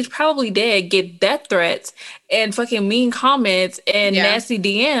 until she's probably dead, get death threats and fucking mean comments and nasty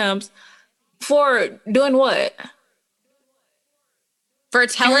DMs for doing what? For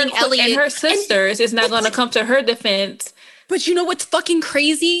telling Elliot and her sisters is not gonna come to her defense. But you know what's fucking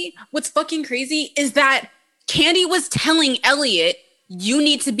crazy? What's fucking crazy is that Kandi was telling Elliot, you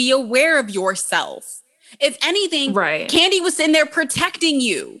need to be aware of yourself. If anything, right. Kandi was in there protecting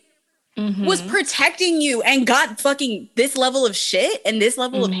you. Mm-hmm. Was protecting you and got fucking this level of shit and this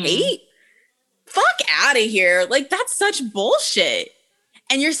level of hate. Fuck out of here. Like, that's such bullshit.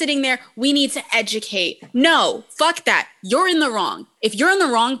 And you're sitting there, we need to educate. No, fuck that. You're in the wrong. If you're in the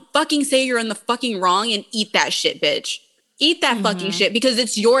wrong, fucking say you're in the fucking wrong and eat that shit, bitch. Eat that fucking shit, because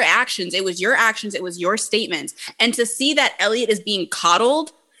it's your actions. It was your actions. It was your statements. And to see that Elliot is being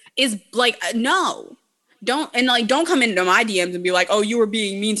coddled is like, no. Don't come into my DMs and be like, oh, you were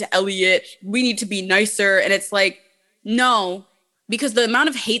being mean to Elliot. We need to be nicer. And it's like, no, because the amount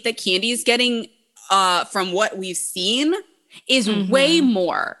of hate that Kandi is getting from what we've seen is way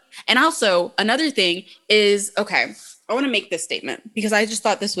more. And also another thing is, okay, I want to make this statement because I just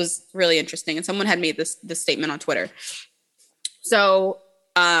thought this was really interesting. And someone had made this statement on Twitter. So,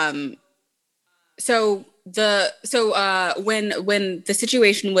 when the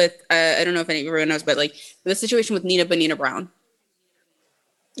situation with I don't know if everyone knows, but like the situation with Nina Bonina Brown.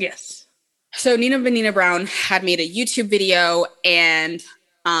 Yes. So Nina Bonina Brown had made a YouTube video and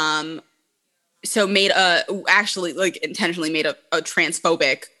so made intentionally made a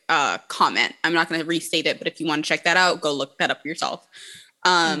transphobic comment. I'm not going to restate it, but if you want to check that out, go look that up yourself.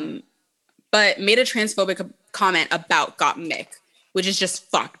 But made a transphobic comment about Gottmik, which is just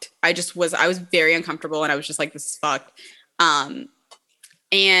fucked. I was very uncomfortable and I was just like, this is fucked.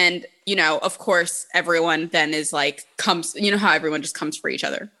 And, you know, of course, everyone then is like, you know how everyone just comes for each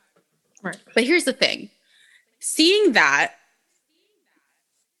other. Right. But here's the thing. Seeing that,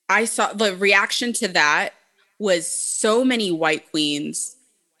 I saw the reaction to that was so many white queens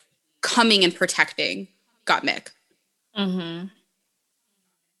coming and protecting Gottmik. Mm-hmm.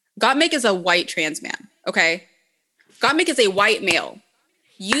 Gottmik is a white trans man, okay? Gottmik is a white male.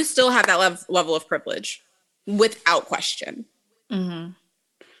 You still have that level of privilege without question. Mm-hmm.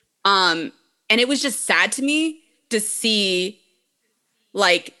 And it was just sad to me to see,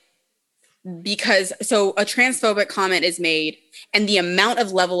 like, because so a transphobic comment is made and the amount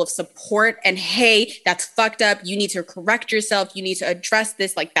of level of support and, hey, that's fucked up. You need to correct yourself. You need to address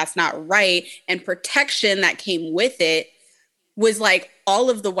this. Like, that's not right. And protection that came with it was like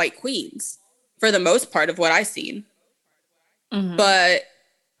all of the white queens for the most part of what I've seen. Mm-hmm. But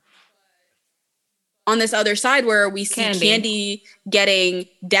on this other side where we see Kandi getting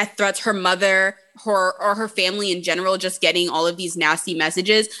death threats, her mother, her family in general, just getting all of these nasty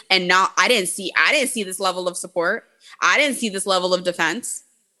messages, and I didn't see this level of support. I didn't see this level of defense.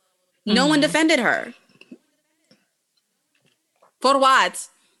 No one defended her. For what?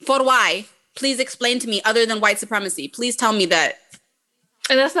 For why? Please explain to me, other than white supremacy. Please tell me that.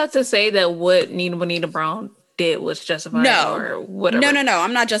 And that's not to say that what Nina Bonita Brown did was justified or whatever. No.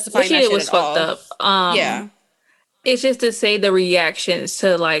 I'm not justifying that shit was at fucked all. up. Yeah. It's just to say the reactions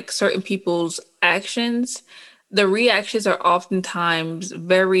to like certain people's actions, the reactions are oftentimes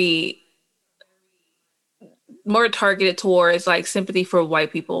very more targeted towards like sympathy for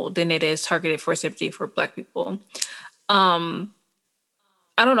white people than it is targeted for sympathy for Black people.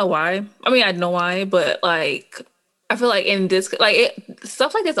 I don't know why. I mean, I know why, but like, I feel like in this,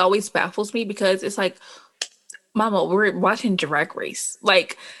 stuff like this always baffles me because it's like, Mama, we're watching Drag Race.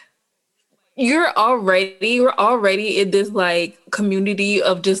 Like, you're already in this like community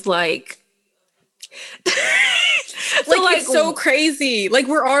of just like, like it's so crazy. Like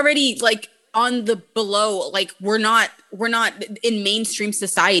we're already like on the below. Like we're not in mainstream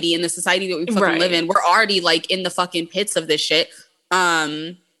society, in the society that we fucking live in. We're already like in the fucking pits of this shit.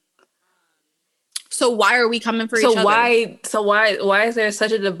 So why are we coming for each other? So why is there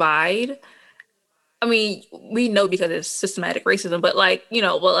such a divide? I mean, we know because it's systematic racism, but like,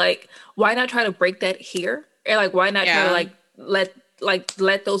 why not try to break that here? And like, why not try to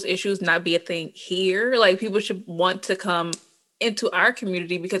let those issues not be a thing here? Like, people should want to come into our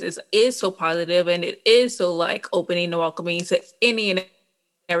community because it is so positive and it is so like opening and welcoming to any and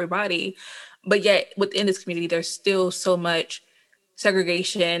everybody. But yet within this community, there's still so much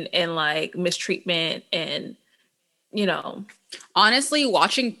segregation and like mistreatment and honestly,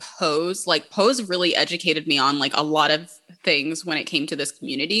 watching Pose really educated me on like a lot of things when it came to this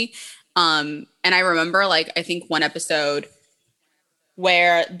community. And I remember like I think one episode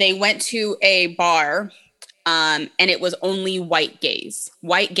where they went to a bar and it was only white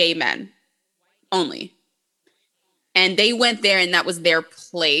gay men only, and they went there and that was their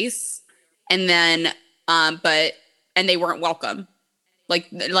place, and then and they weren't welcome.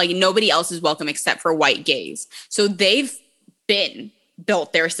 Like nobody else is welcome except for white gays. So they've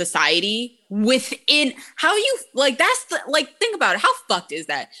built their society within how you like, that's the, like, think about it. How fucked is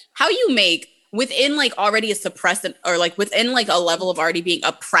that? How you make within like already a suppressed or like within like a level of already being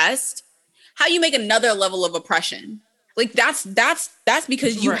oppressed, how you make another level of oppression. Like that's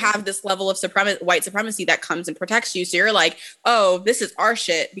because you have this level of white supremacy that comes and protects you. So you're like, oh, this is our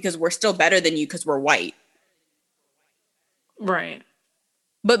shit because we're still better than you because we're white. Right.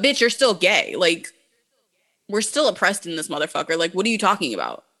 But bitch, you're still gay. Like, we're still oppressed in this motherfucker. Like, what are you talking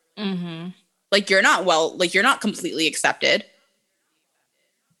about? Mm-hmm. Like, you're not completely accepted.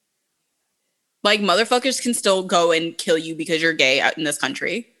 Like, motherfuckers can still go and kill you because you're gay out in this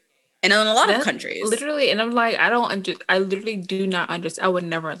country. And in a lot of countries. Literally, and I'm like, I literally do not understand. I would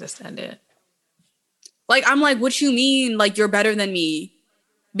never understand it. Like, I'm like, what you mean? Like, you're better than me?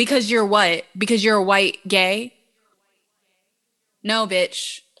 Because you're what? Because you're a white gay? No,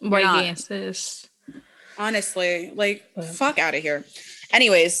 bitch. White gay and cis. Honestly, like, fuck out of here.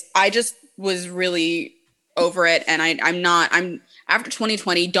 Anyways, I just was really over it. And I'm after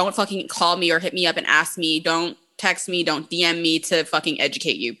 2020, don't fucking call me or hit me up and ask me. Don't text me. Don't DM me to fucking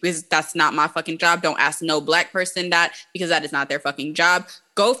educate you because that's not my fucking job. Don't ask no Black person that because that is not their fucking job.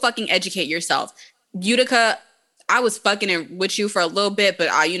 Go fucking educate yourself. Utica, I was fucking with you for a little bit, but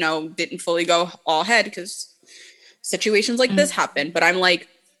I, didn't fully go all head because situations like this happen. But I'm like,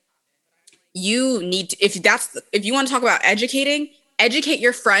 you need to, if you want to talk about educate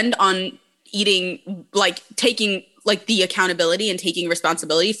your friend on eating, like taking like the accountability and taking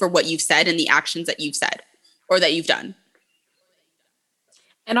responsibility for what you've said and the actions that you've said or that you've done.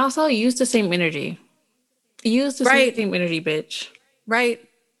 And also use the same energy. Use the same energy, bitch. Right.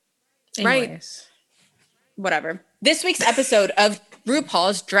 Anyways. Right. Whatever. This week's episode of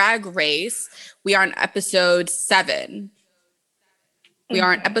RuPaul's Drag Race, we are on episode 7.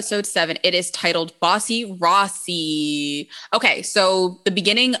 It is titled Bossy Rossi. Okay, so the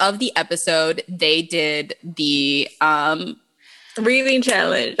beginning of the episode, they did the reading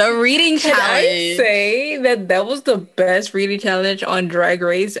challenge. The reading challenge. I say that was the best reading challenge on Drag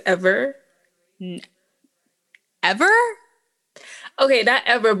Race ever? Ever? Okay, not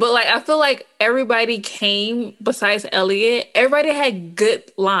ever, but like I feel like everybody came besides Elliott. Everybody had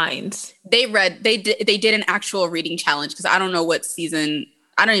good lines. They did an actual reading challenge because I don't know what season.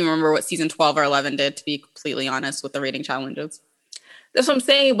 I don't even remember what season 12 or 11 did, to be completely honest, with the reading challenges. That's what I'm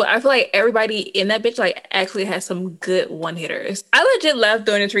saying, but I feel like everybody in that bitch like actually had some good one hitters. I legit laughed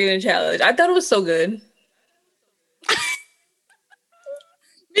during this reading challenge. I thought it was so good.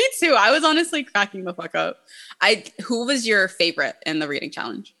 Me too. I was honestly cracking the fuck up. Who was your favorite in the reading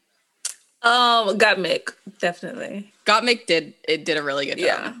challenge? Gottmik, definitely. Gottmik did a really good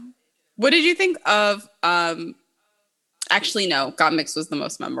Yeah. job. What did you think of actually no, Gottmik was the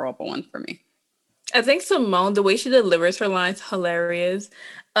most memorable one for me. I think Simone, the way she delivers her lines, hilarious.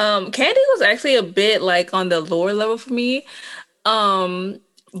 Candy was actually a bit like on the lower level for me. Yeah.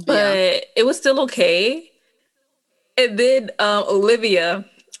 But it was still okay. And then Olivia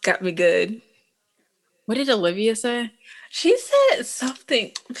got me good. What did Olivia say? She said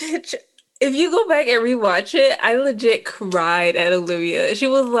something, bitch. If you go back and rewatch it, I legit cried at Olivia. She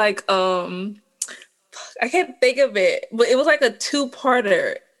was like, I can't think of it, but it was like a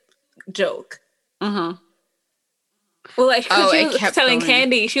two-parter joke. Uh-huh. Well, like, cause Oh, she it was kept telling going.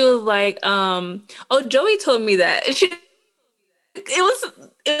 Candy, she was like, oh, Joey told me that. It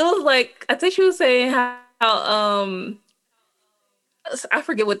was like, I think she was saying how I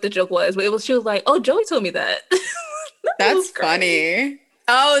forget what the joke was, but she was like, oh, Joey told me that. That That's was great. funny.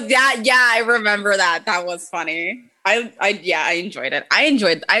 Oh, yeah, I remember that. That was funny. I enjoyed it.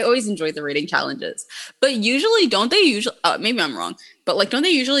 I always enjoyed the reading challenges. But usually don't they usually maybe I'm wrong, but like don't they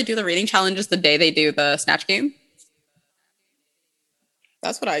usually do the reading challenges the day they do the snatch game?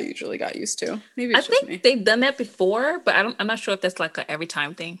 That's what I usually got used to. Maybe I it's just think me. they've done that before, but I'm not sure if that's like a every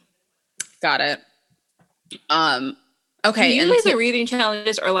time thing. Got it. Okay, and Usually so the reading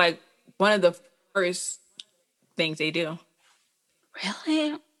challenges are like one of the first things they do.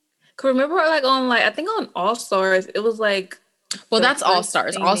 really? Cause remember, like on like I think on All Stars, it was like Well, the that's All first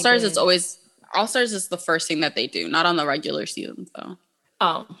Stars. thing All they Stars is did. always All Stars is the first thing that they do, not on the regular season though.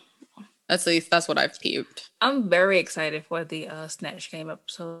 Oh, At least that's what I've peeped. I'm very excited for the Snatch Game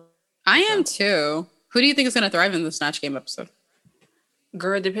episode. I am So, too. Who do you think is going to thrive in the Snatch Game episode?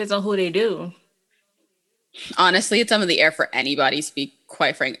 girl, it depends on who they do. Honestly, it's up in the air for anybody, to be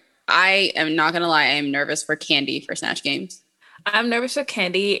quite frank. I am not going to lie. I am nervous for Candy for Snatch Games. I'm nervous for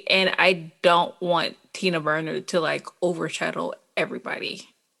Candy, and I don't want Tina Burner to like overshadow everybody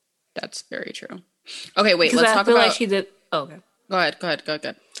That's very true. Okay, wait. because Let's I talk feel like about. she did. Oh, okay, Go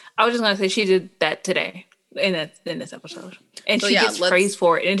ahead. I was just gonna say she did that today in this episode, and So she yeah, gets praised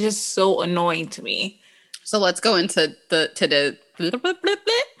for it, and it's just so annoying to me. let's go into the The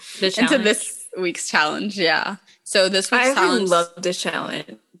into challenge. this week's challenge. Yeah. So this I week's actually challenge. love this challenge.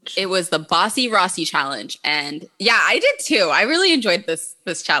 It was the Bossy Rossi challenge, and yeah, I did too. I really enjoyed this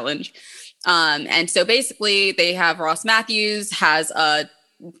challenge. And so basically, they have Ross Matthews has a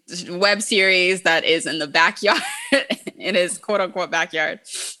web series that is in the backyard, in his quote unquote backyard,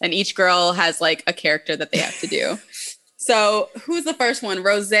 and each girl has like a character that they have to do. So who's the first one?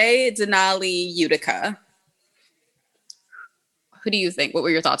 Rose, Denali, Utica. Who do you think? What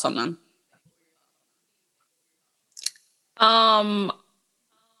were your thoughts on them? Um,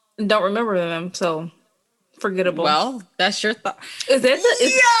 don't remember them, so forgettable. Well, that's your thought. Is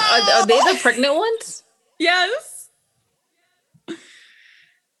that are they the pregnant ones? Yes.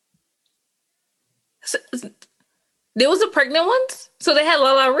 So, there was the pregnant ones, so they had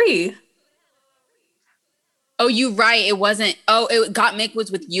Lala Ree. Oh, you right. It wasn't. Oh, it got Mick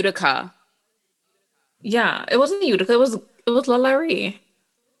was with Utica. Yeah, it wasn't Utica. It was Lala Ree.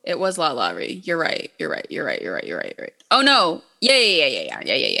 It was Lalari. You're right. You're right. Oh no.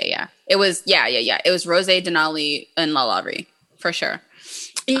 Yeah. It was yeah. It was Rose, Denali, and Lalari for sure.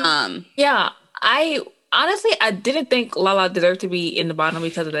 Yeah, I didn't think Lala deserved to be in the bottom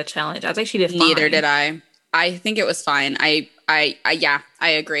because of that challenge. I think she did fine. Neither did I. I think it was fine. Yeah, I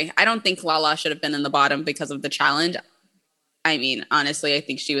agree. I don't think Lala should have been in the bottom because of the challenge. I mean, honestly, I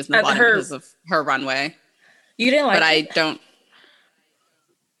think she was in the bottom because of her runway. You didn't like but it? I don't.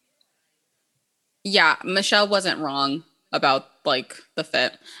 Yeah, Michelle wasn't wrong about like the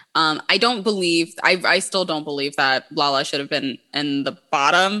fit. I don't believe. I still don't believe that Lala should have been in the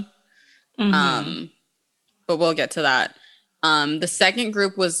bottom. But we'll get to that. The second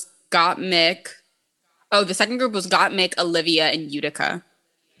group was Gottmik. Oh, the second group was Gottmik, Olivia, and Utica.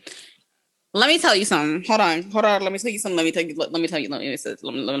 Let me tell you something. Hold on. Let me tell you something. Let me tell you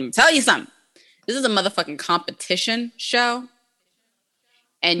something. This is a motherfucking competition show.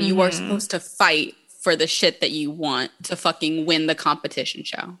 And you are supposed to fight for the shit that you want to fucking win the competition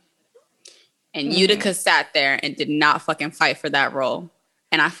show. And Utica sat there and did not fucking fight for that role.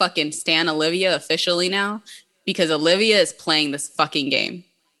 And I fucking stan Olivia officially now because Olivia is playing this fucking game.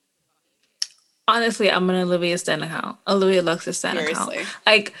 Honestly, I'm an Olivia stan account. Olivia Lux's stan account.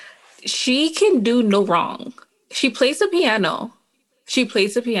 Like, she can do no wrong. She plays the piano. She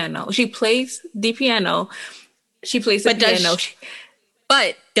plays the piano.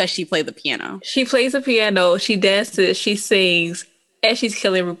 But does she play the piano? She plays the piano. She dances. She sings. And she's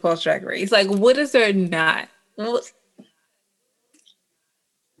killing RuPaul's Drag Race. Like, what is there not?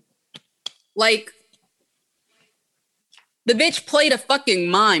 Like the bitch played a fucking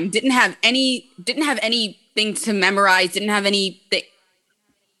mime. Didn't have anything to memorize. Didn't have anything.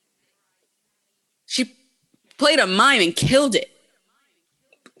 She played a mime and killed it.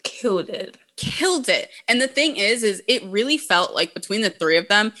 Killed it. Killed it. And the thing is it really felt like between the three of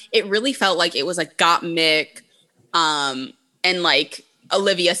them, it really felt like it was like Gottmik, and like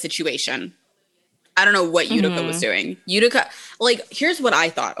Olivia situation. I don't know what Utica was doing. Utica, like, here's what I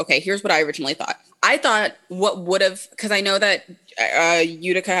thought. Okay, here's what I originally thought. I thought what would have, because I know that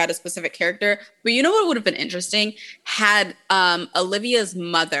Utica had a specific character, but you know what would have been interesting? Had Olivia's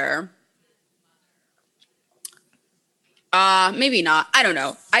mother, maybe not. I don't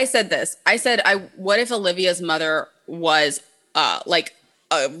know. I said this. I said, what if Olivia's mother was like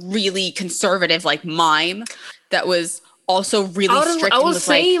a really conservative, like mime that was also really strict. I would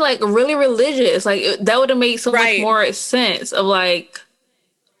say like really religious. Like that would have made so much more sense of like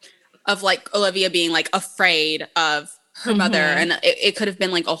Olivia being like afraid of her mother, and it could have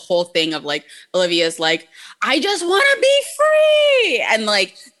been like a whole thing of like Olivia's like, I just want to be free, and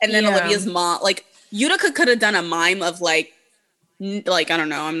then Olivia's mom, like Utica could have done a mime of like I don't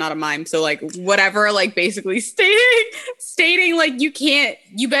know, I'm not a mime, so like whatever, like basically stating like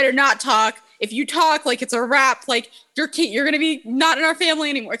you better not talk. If you talk, like it's a wrap, like you're gonna be not in our family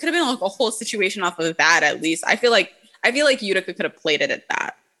anymore. It could have been like a whole situation off of that. At least I feel like Utica could have played it at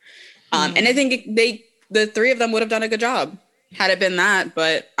that. And I think the three of them would have done a good job had it been that.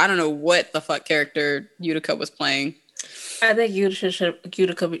 But I don't know what the fuck character Utica was playing. I think Utica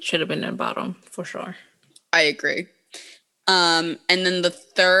should have been in bottom for sure. I agree. And then the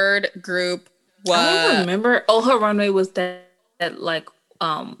third group was, I don't remember. Oh, her runway was that like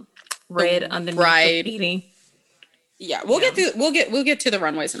red underneath the beating. Yeah, we'll get to the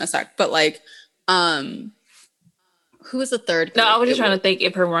runways in a sec. But like, who was the third group? No, I was just trying to think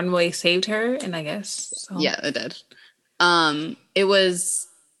if her runway saved her, and I guess so. Yeah, it did. It was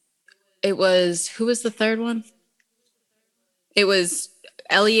who was the third one? It was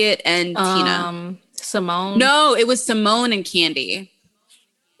Elliott and Tina. Simone. No, it was Simone and Candy.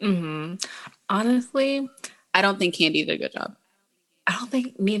 Honestly, I don't think Candy did a good job. I don't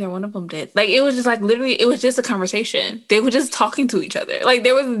think neither one of them did. Like, it was just like literally, it was just a conversation. They were just talking to each other. Like,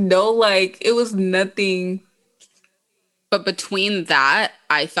 there was no like, it was nothing. But between that,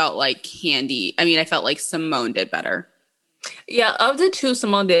 I felt like I felt like Simone did better. Yeah, of the two,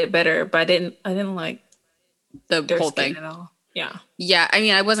 Simone did better, but I didn't like the whole thing at all. Yeah. Yeah, I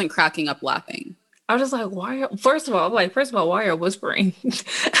mean, I wasn't cracking up laughing. I was just like, first of all, why are you whispering?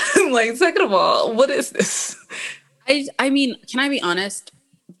 Like, second of all, what is this? I mean, can I be honest?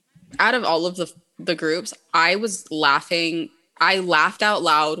 Out of all of the groups, I was laughing. I laughed out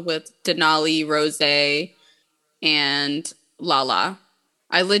loud with Denali, Rose, and Lala.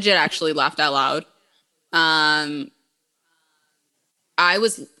 I legit actually laughed out loud. I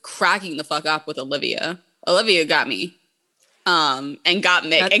was cracking the fuck up with Olivia. Olivia got me. And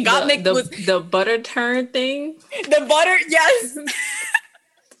Gottmik. And Gottmik was the butter turn thing. The butter, yes.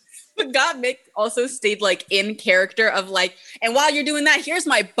 But Gottmik also stayed like in character of like, and while you're doing that, here's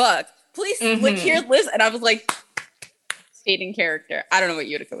my book. Please look here, Liz. And I was like, stayed in character. I don't know what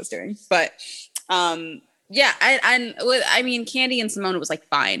Utica was doing, but yeah, I mean, Candy and Simone was like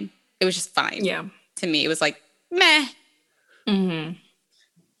fine. It was just fine. Yeah, to me, it was like meh. It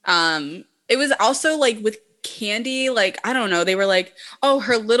was also like with Candy, like I don't know. They were like, oh,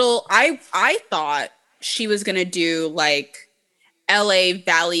 her little. I thought she was gonna do like LA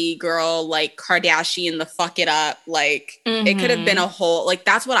Valley girl, like Kardashian, the fuck it up. Like it could have been a whole. Like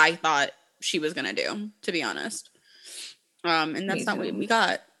that's what I thought she was gonna do, to be honest. And that's not what we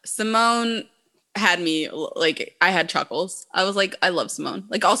got. Simone had me like, I had chuckles. I was like, I love Simone.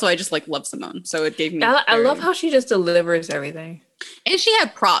 Like also I just like love Simone, so it gave me I love how she just delivers everything. And she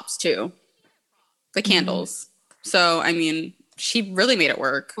had props too, the candles. So I mean, she really made it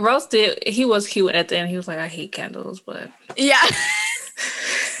work. Ross did. He was cute at the end. He was like, I hate candles, but yeah.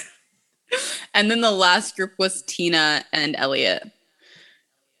 And then the last group was Tina and Elliott.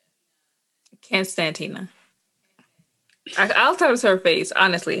 Can't stand Tina. I'll tell her face,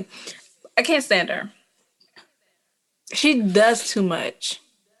 honestly. I can't stand her. She does too much.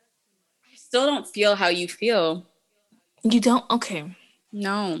 I still don't feel how you feel. You don't? Okay.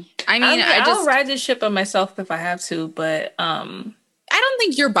 No. I mean, I'll ride this ship on myself if I have to, but I don't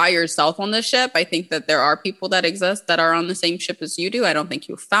think you're by yourself on the ship. I think that there are people that exist that are on the same ship as you do. I don't think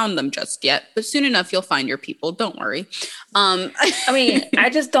you've found them just yet, but soon enough you'll find your people. Don't worry. I mean, I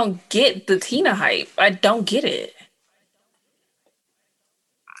just don't get the Tina hype. I don't get it.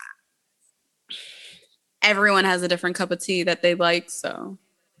 Everyone has a different cup of tea that they like, so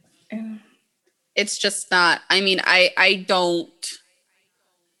it's just not. I mean, I don't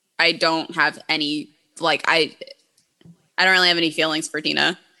have any like I don't really have any feelings for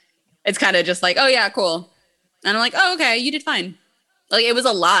Tina. It's kind of just like, oh yeah, cool. And I'm like, oh, okay, you did fine. Like, it was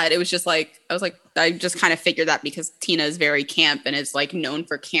a lot. It was just like, I was like, I just kind of figured that because Tina is very camp and is like known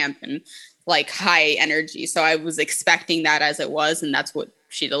for camp and like high energy. So I was expecting that as it was, and that's what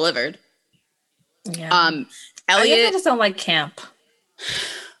she delivered. Yeah. Elliot, I just don't like camp.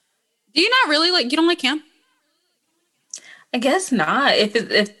 do you not really like, you don't like camp? I guess not.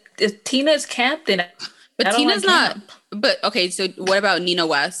 If Tina's camp, then But I don't Tina's like not, camp. but okay, so what about Nina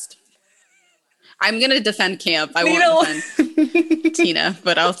West? I'm going to defend camp. I Nina won't defend Tina,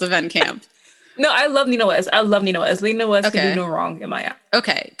 but I'll defend camp. No, I love Nina West. I love Nina West. Nina West Okay. can do no wrong in my eye.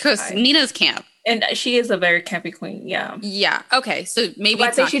 Okay, because Nina's camp. And she is a very campy queen, yeah. Yeah, okay, so maybe but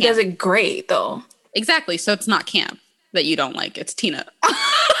it's I think not she camp. does it great, though. Exactly, so it's not camp that you don't like. It's Tina.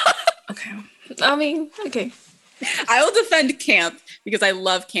 Okay. I mean, okay. I will defend camp because I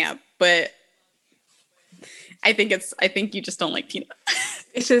love camp, but I think you just don't like Tina.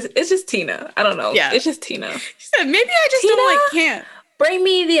 It's just Tina. I don't know. Yeah. It's just Tina. She said, maybe I just Tina? don't like camp. Bring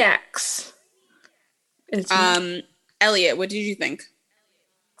me the axe. Elliot, what did you think?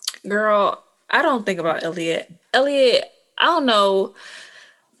 Girl, I don't think about Elliot. Elliot, I don't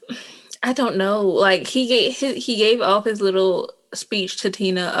know. Like he gave off his little speech to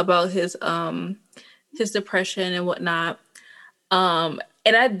Tina about his depression and whatnot.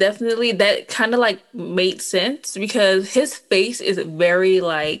 And I definitely, that kind of like made sense because his face is very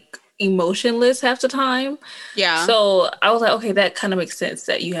like emotionless half the time. Yeah. So I was like, okay, that kind of makes sense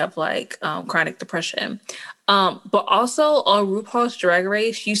that you have like chronic depression. But also on RuPaul's Drag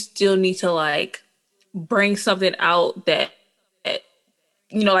Race, you still need to like bring something out that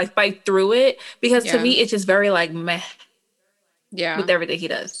like fight through it, because to me it's just very like meh. Yeah. With everything he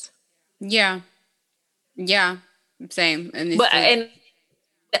does. Yeah. Yeah. Same.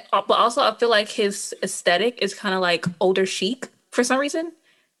 But also I feel like his aesthetic is kind of like older chic for some reason.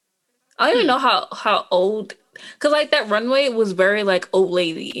 I don't even know how old, because like that runway was very like old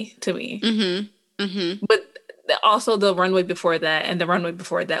lady to me. Mm-hmm. Mm-hmm. But also the runway before that and the runway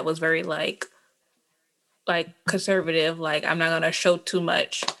before that was very like conservative, like I'm not gonna show too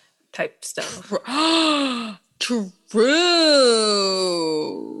much type stuff. True.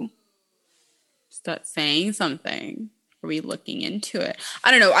 Start saying something. Are we looking into it?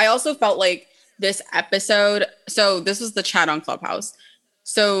 I don't know. I also felt like this episode, so this was the chat on Clubhouse.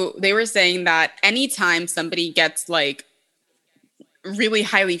 So they were saying that anytime somebody gets like really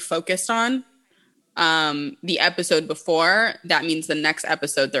highly focused on the episode before, that means the next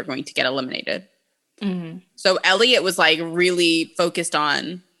episode they're going to get eliminated. Mm-hmm. So Elliot was like really focused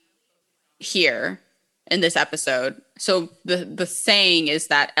on here in this episode. So the saying is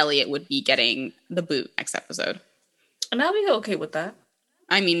that Elliot would be getting the boot next episode. And I'll be okay with that.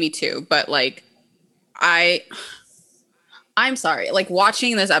 I mean, me too. But like, I'm sorry. Like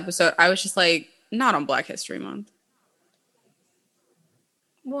watching this episode, I was just like, not on Black History Month.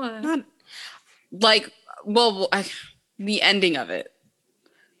 What? Not like, well, the ending of it,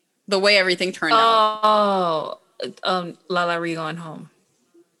 the way everything turned out. Oh, Lala Ree going home.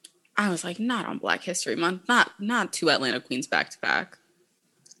 I was like, not on Black History Month. Not two Atlanta queens back to back.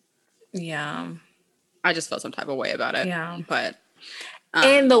 Yeah. I just felt some type of way about it. Yeah. But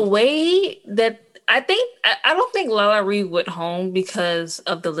and the way that I don't think Lala Ree went home because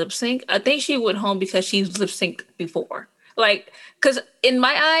of the lip sync. I think she went home because she's lip synced before. Like, because in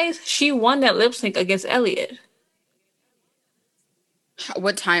my eyes, she won that lip sync against Elliot.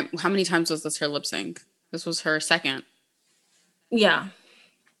 What time? How many times was this her lip sync? This was her second. Yeah.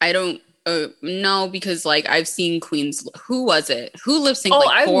 I don't know, because like I've seen queens. Who was it? Who lip synced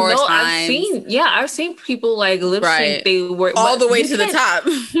like 4 times? I've seen people like lip sync. Right. They were all the way to the top.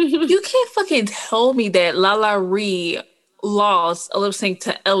 You can't fucking tell me that Lala Ree lost a lip sync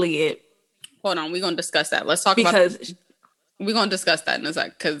to Elliot. Hold on, we're gonna discuss that. Let's talk about. We're gonna discuss that in a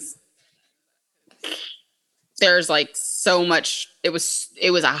sec, because there's like so much. It was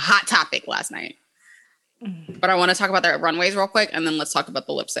a hot topic last night. But I want to talk about the runways real quick, and then let's talk about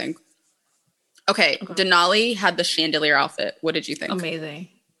the lip sync. Okay, Denali had the chandelier outfit. What did you think? Amazing.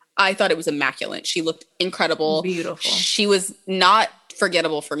 I thought it was immaculate. She looked incredible. Beautiful. She was not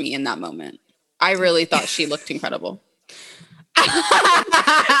forgettable for me in that moment. I really thought she looked incredible. In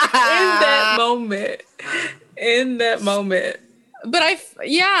that moment. But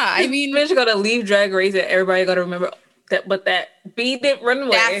I mean, Mitch gonna leave Drag Race and everybody gotta remember that. But that beat it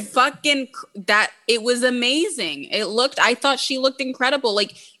runway, it was amazing. I thought she looked incredible.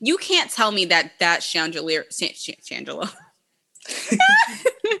 Like, you can't tell me that chandelier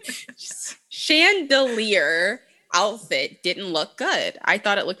chandelier outfit didn't look good. I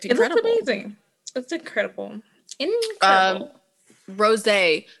thought it looked incredible. It looks amazing. It's incredible.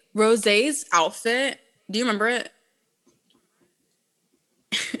 Rosé's outfit. Do you remember it?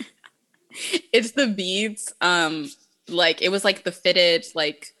 It's the beads. Like it was like the fitted,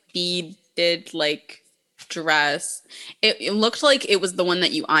 like beaded, like dress. It looked like it was the one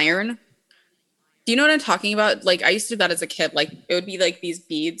that you iron. Do you know what I'm talking about? Like I used to do that as a kid. Like it would be like these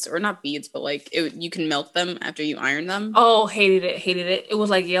beads, or not beads, but like you can milk them after you iron them. Oh, hated it. It was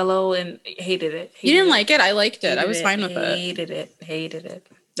like yellow and hated it. You didn't like it? I liked it. I was fine with it. Hated it.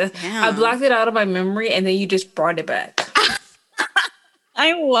 I blocked it out of my memory, and then you just brought it back.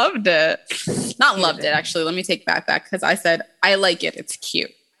 I loved it. Not loved it, actually. Let me take that back, because I said, I like it. It's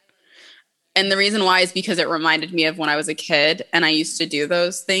cute. And the reason why is because it reminded me of when I was a kid, and I used to do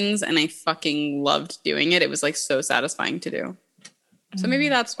those things, and I fucking loved doing it. It was like so satisfying to do. So maybe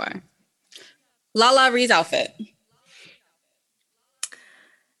that's why. Lala Ree's outfit.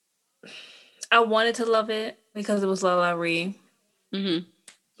 I wanted to love it because it was Lala Ree. Mm-hmm.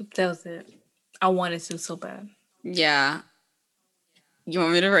 That was it. I wanted to so bad. Yeah. You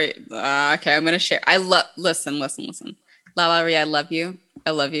want me to write? Okay, I'm gonna share. Listen. Lala Ree, I love you. I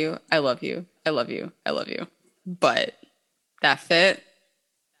love you. I love you. I love you. I love you. But that fit,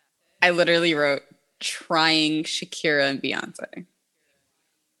 I literally wrote trying Shakira and Beyonce.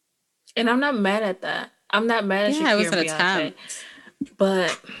 And I'm not mad at that. I'm not mad at Shakira and Beyonce. Yeah, it was an attempt.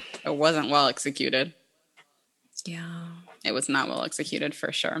 But it wasn't well executed. Yeah. It was not well executed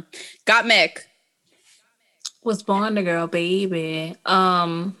for sure. Got Mick. Was Bond girl, baby.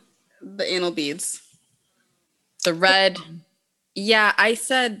 The anal beads. The red. Yeah, I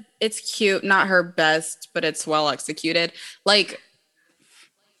said it's cute, not her best, but it's well executed. Like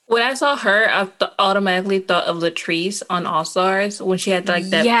when I saw her, I automatically thought of Latrice on All Stars when she had like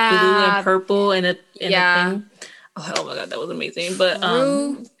that blue and purple and a thing. Oh my god, that was amazing. But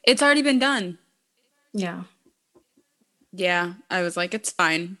it's already been done. Yeah. Yeah, I was like, it's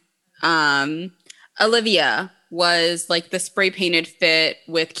fine. Olivia was like the spray painted fit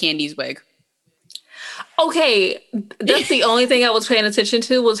with Candy's wig. Okay, that's the only thing I was paying attention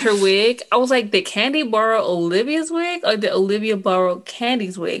to was her wig. I was like, did Candy borrow Olivia's wig or did Olivia borrow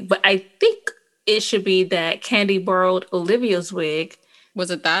Candy's wig? But I think it should be that Candy borrowed Olivia's wig.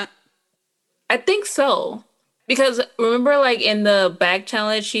 Was it that? I think so. Because remember, like in the back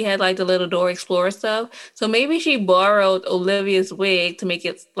challenge, she had like the little Dora Explorer stuff. So maybe she borrowed Olivia's wig to make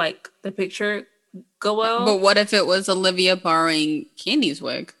it like the picture go well. But what if it was Olivia borrowing Candy's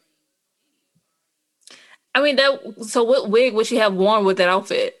wig? I mean, so what wig would she have worn with that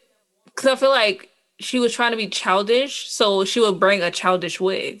outfit? Because I feel like she was trying to be childish, so she would bring a childish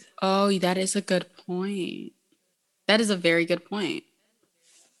wig. Oh, that is a good point. That is a very good point.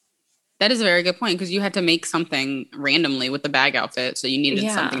 That is a very good point, because you had to make something randomly with the bag outfit, so you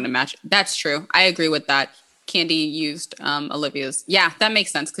needed something to match. That's true. I agree with that. Candy used Olivia's. Yeah, that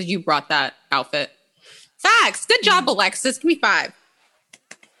makes sense, because you brought that outfit. Facts. Good job, Alexis. Give me 5.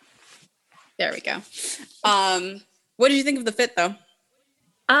 There we go. What did you think of the fit, though?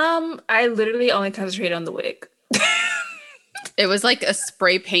 I literally only concentrated on the wig. It was like a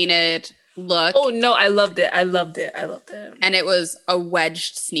spray painted look. Oh no, I loved it. And it was a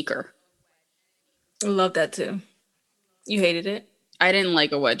wedged sneaker. I love that too. You hated it? I didn't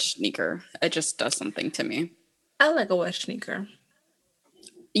like a wedged sneaker. It just does something to me. I like a wedged sneaker.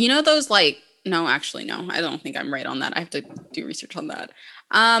 You know those like, no, actually, no. I don't think I'm right on that. I have to do research on that.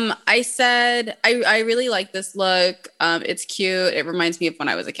 I said, I really like this look. It's cute. It reminds me of when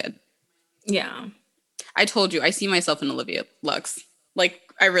I was a kid. Yeah. I told you, I see myself in Olivia looks. Like,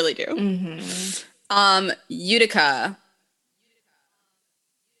 I really do. Mm-hmm. Utica.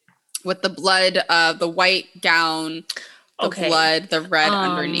 With the blood, the white gown, the blood, the red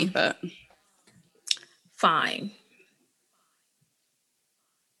underneath it. Fine.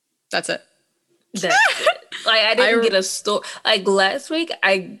 That's it. That's it. Like, I didn't get a story. Like, last week,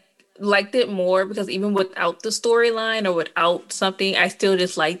 I liked it more because even without the storyline or without something, I still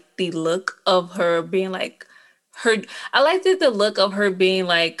just liked the look of her being like her. I liked the look of her being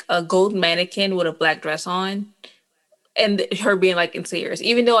like a gold mannequin with a black dress on. And her being like in Sears,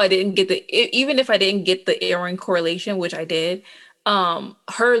 even though I didn't get even if I didn't get the earring correlation, which I did,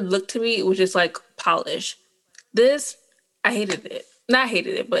 her look to me was just like polished. This, I hated it. Not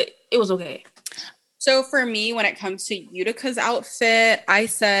hated it, but it was okay. So for me, when it comes to Utica's outfit, I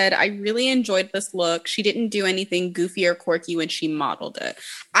said I really enjoyed this look. She didn't do anything goofy or quirky when she modeled it.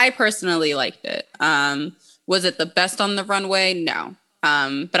 I personally liked it. Was it the best on the runway? No.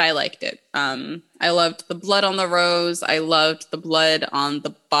 But I liked it. I loved the blood on the rose. I loved the blood on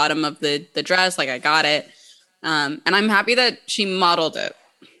the bottom of the dress. Like I got it. And I'm happy that she modeled it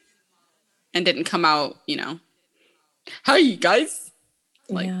and didn't come out, hi guys.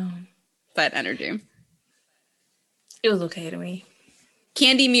 Like that energy. It was okay to me.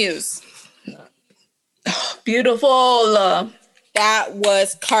 Candy Muse. Beautiful. That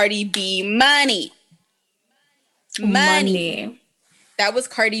was Cardi B money. That was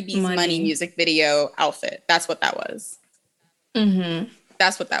Cardi B's money music video outfit. That's what that was. Mm-hmm.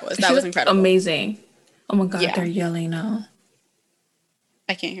 That's what that was. That was incredible. Amazing. Oh my God, they're yelling now.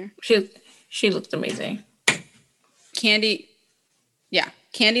 I can't hear. She looked amazing. Candy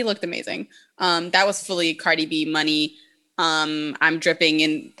looked amazing. That was fully Cardi B money. I'm dripping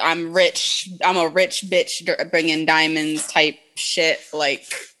and I'm rich. I'm a rich bitch bringing diamonds type shit.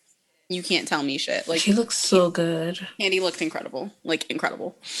 Like, you can't tell me shit. Like, she looks so good. Candy looked incredible. Like,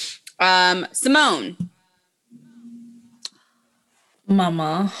 incredible. Simone.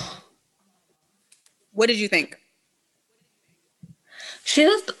 Mama. What did you think? She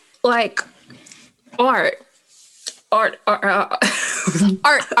looked like art. Art.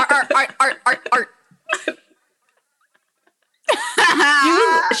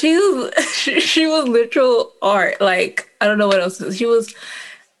 She was literal art. Like, I don't know what else.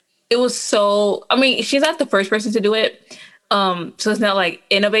 It was so, I mean, she's not the first person to do it. So it's not like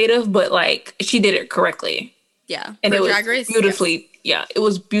innovative, but like she did it correctly. Yeah. And it was Drag Race, beautifully, it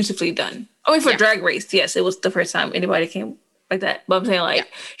was beautifully done. I mean, for Drag Race, yes, it was the first time anybody came like that. But I'm saying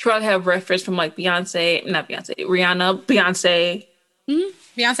like, she probably have reference from like Rihanna. Beyonce.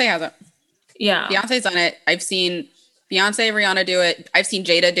 Mm-hmm. Beyonce has it. Yeah. Beyonce's done it. I've seen Beyonce, Rihanna do it. I've seen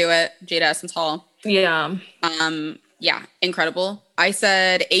Jada do it. Jada Essence Hall. Yeah. Yeah, incredible. I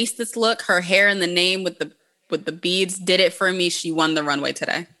said ace this look. Her hair and the name with the beads did it for me. She won the runway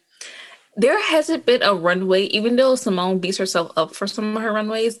today. There hasn't been a runway, even though Simone beats herself up for some of her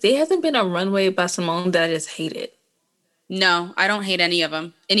runways, there hasn't been a runway by Simone that I just hated. No, I don't hate any of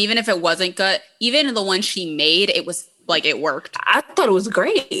them. And even if it wasn't good, even the one she made, it was like, it worked. I thought it was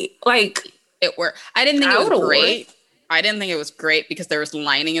great. Like, it worked. I didn't think it was great. I didn't think it was great because there was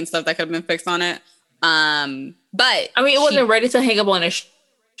lining and stuff that could have been fixed on it. But I mean, it wasn't ready to hang up on a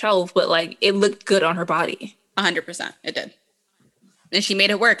shelf, but like it looked good on her body. 100%. It did. And she made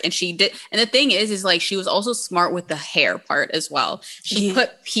it work. And she did. And the thing is like she was also smart with the hair part as well. She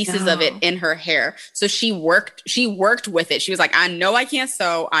put pieces of it in her hair. So she worked with it. She was like, I know I can't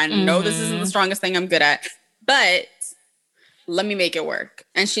sew. I know this isn't the strongest thing I'm good at, but let me make it work.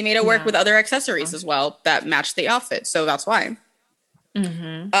 And she made it work with other accessories as well that matched the outfit. So that's why.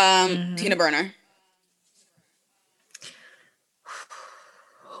 Tina Burner.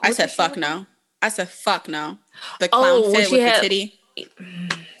 I said fuck no. The clown fit with the titty.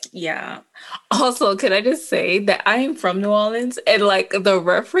 Yeah. Also, can I just say that I am from New Orleans and like the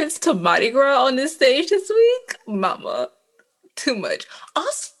reference to Mardi Gras on this stage this week, mama, too much.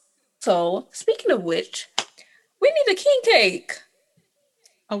 Also, speaking of which, we need a king cake.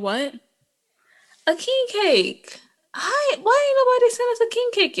 A what? A king cake. Why ain't nobody sent us a king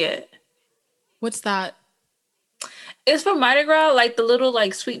cake yet? What's that? It's from Mardi Gras, like the little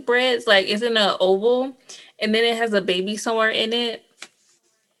like sweet breads, like it's in an oval, and then it has a baby somewhere in it.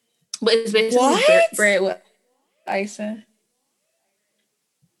 But it's basically bread with icing.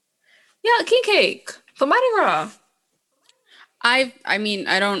 Yeah, king cake for Mardi Gras. I mean,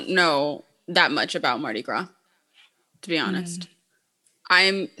 I don't know that much about Mardi Gras, to be honest.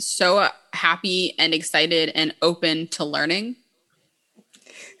 I'm so happy and excited and open to learning.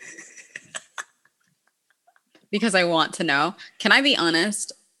 Because I want to know. Can I be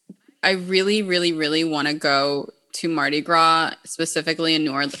honest? I really, really, really want to go to Mardi Gras, specifically in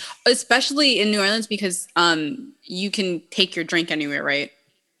New Orleans, especially in New Orleans because you can take your drink anywhere, right?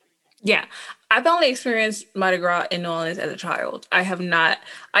 Yeah. I've only experienced Mardi Gras in New Orleans as a child. I have not.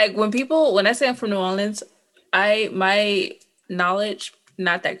 When I say I'm from New Orleans, my knowledge,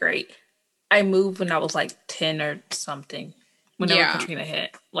 not that great. I moved when I was like 10 or something. Whenever Katrina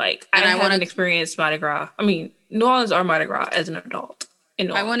hit. Like, I haven't experienced Mardi Gras. I mean, New Orleans or Mardi Gras as an adult.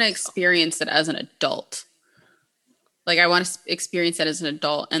 I want to experience it as an adult. Like, I want to experience it as an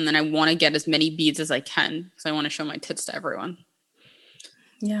adult, and then I want to get as many beads as I can because I want to show my tits to everyone.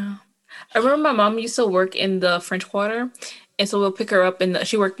 Yeah. I remember my mom used to work in the French Quarter, and so we'll pick her up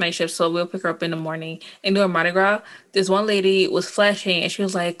she worked night shift, so we'll pick her up in the morning. And during Mardi Gras, this one lady was flashing, and she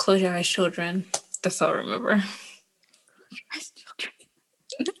was like, "Close your eyes, children." That's all I remember.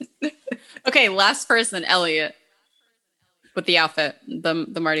 Okay, last person, Elliot, with the outfit, the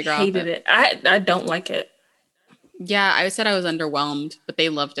Mardi Gras hated outfit. it. I don't like it. Yeah, I said I was underwhelmed, but they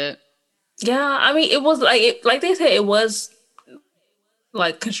loved it. Yeah, I mean, it was like like they said, it was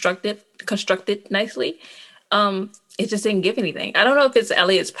like constructed nicely. It just didn't give anything. I don't know if it's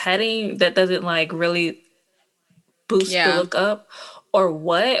Elliot's padding that doesn't like really boost the Yeah. look up or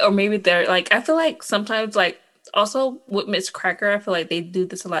what, or maybe they're like, I feel like sometimes like also with Miss Cracker, I feel like they do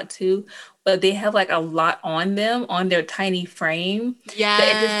this a lot too, but they have like a lot on them on their tiny frame that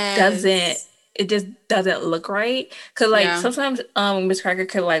Yes. it just doesn't look right. Cause like Yeah. sometimes Miss Cracker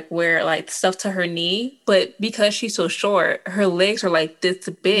could like wear like stuff to her knee, but because she's so short, her legs are like this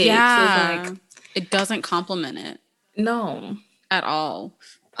big. So it's like Yeah. It doesn't compliment it no. at all.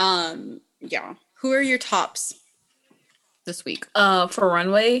 Yeah. Who are your tops this week? For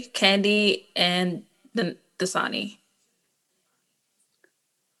Runway, Candy and the Dasani.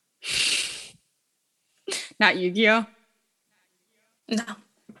 Not Yu-Gi-Oh. No.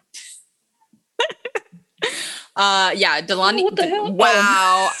 Yeah, Delani. What the hell?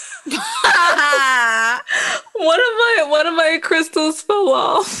 Wow. One of my crystals fell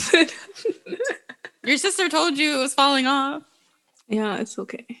off. Your sister told you it was falling off. Yeah, it's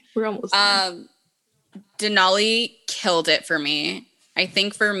okay. We're almost done. Denali killed it for me. I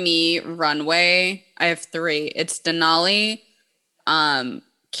think for me, Runway, I have three. It's Denali,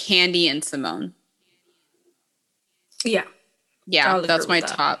 Candy, and Simone. Yeah. Yeah, that's my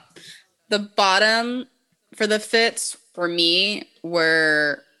top. The bottom for the fits for me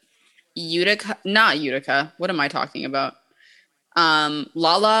were Utica, not Utica. What am I talking about?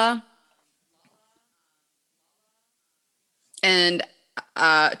 Lala and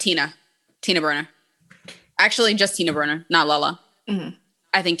Tina Burner. Actually, just Tina Burner, not Lala. Mm-hmm.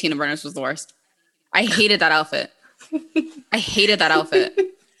 I think Tina Burner's was the worst. I hated that outfit. I hated that outfit.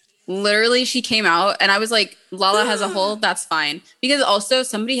 Literally, she came out and I was like, Lala has a hole, that's fine. Because also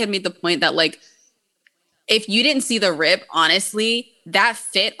somebody had made the point that like, if you didn't see the rip, honestly, that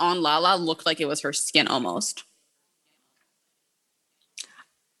fit on Lala looked like it was her skin almost.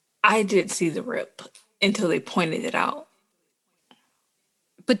 I did see the rip until they pointed it out.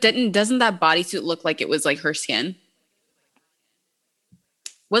 But doesn't that bodysuit look like it was like her skin?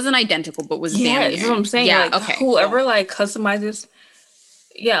 Wasn't identical, but was damn near. That's what I'm saying. Yeah, like, okay. Whoever like customizes,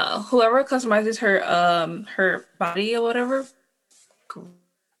 whoever customizes her body or whatever,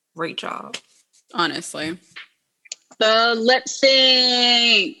 great job. Honestly. The lip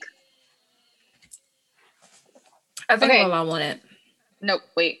sync. I think Lala won it. No,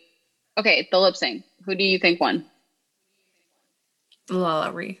 wait. Okay, the lip sync. Who do you think won?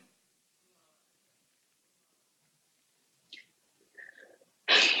 Lala Ree.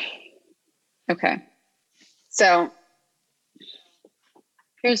 Okay. So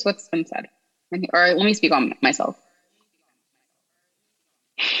here's what's been said. Or let me speak on myself.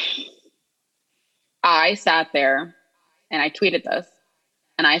 I sat there and I tweeted this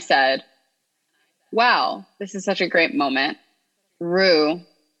and I said, wow, this is such a great moment. Rue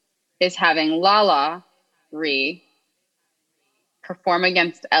is having Lala Ree perform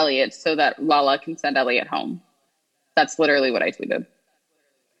against Elliot so that Lala can send Elliot home. That's literally what I tweeted.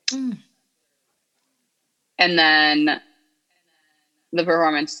 Mm. And then the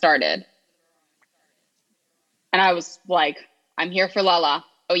performance started. And I was like, I'm here for Lala.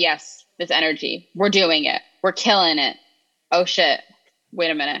 Oh, yes, this energy. We're doing it. We're killing it. Oh, shit.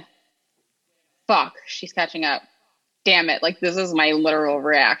 Wait a minute. Fuck, she's catching up. Damn it. Like, this is my literal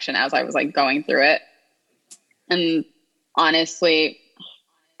reaction as I was, like, going through it. And honestly,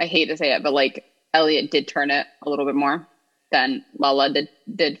 I hate to say it, but, like, Elliot did turn it a little bit more than Lala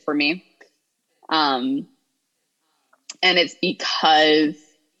did for me. And it's because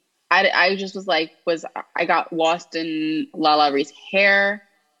I just was like, I got lost in Lala Ree's hair.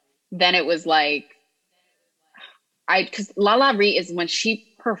 Then it was like, because Lala Ree is, when she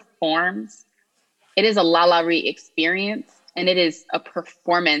performs, it is a Lala Ree experience and it is a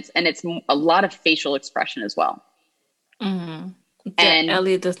performance and it's a lot of facial expression as well. Mm-hmm. And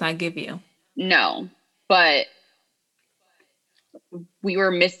Elliot does not give you. No, but we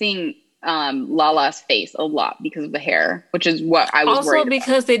were missing Lala's face a lot because of the hair, which is what I was also worried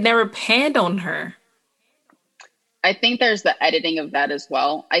because about. They never panned on her. I think there's the editing of that as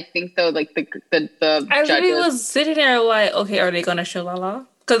well. I think though, like the I judges was sitting there like, okay, are they gonna show Lala?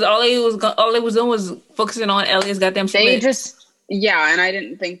 Because all they was doing was focusing on Elliot's goddamn split. And I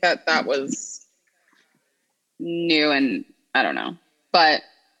didn't think that was new, and I don't know, but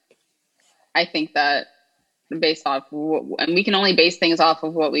I think that based off, and we can only base things off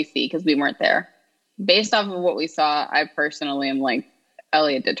of what we see because we weren't there. Based off of what we saw, I personally am like,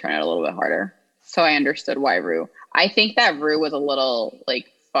 Elliot did turn it a little bit harder, so I understood why Rue. I think that Rue was a little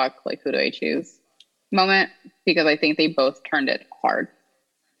like, fuck, like who do I choose moment, because I think they both turned it hard.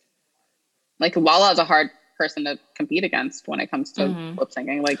 Like Lala is a hard person to compete against when it comes to lip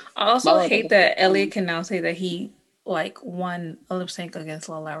syncing. Like I also Lala hate does that it. Elliot can now say that he like won a lip sync against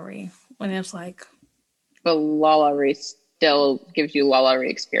Lala Ri when it's like, But Lala Ri still gives you Lala Ri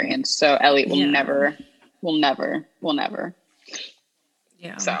experience. So Elliot will Yeah. never.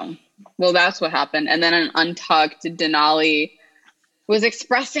 yeah. So, well, that's what happened. And then on Untucked, Denali was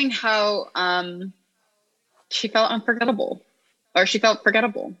expressing how she felt unforgettable, or she felt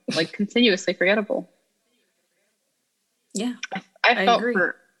forgettable, like continuously forgettable. Yeah.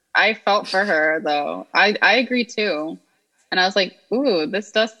 I felt for her though. I agree too. And I was like, ooh,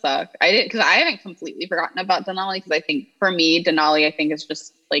 this does suck. I didn't, because I haven't completely forgotten about Denali, because I think for me, Denali, I think is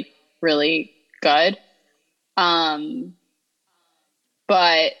just like really good.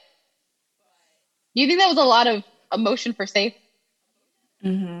 But do you think that was a lot of emotion for Safe?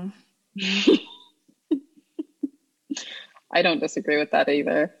 Mm-hmm. I don't disagree with that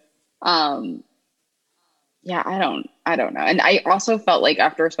either. Yeah, I don't know. And I also felt like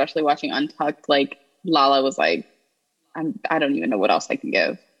after especially watching Untucked, like Lala was like, I don't even know what else I can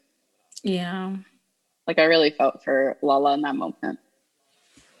give. Yeah. Like I really felt for Lala in that moment.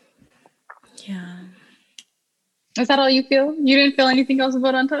 Yeah. Is that all you feel? You didn't feel anything else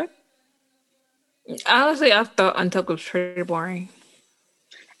about Untucked? Honestly, I thought Untucked was pretty boring.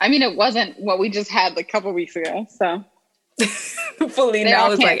 I mean, it wasn't what we just had like a couple weeks ago. So Fully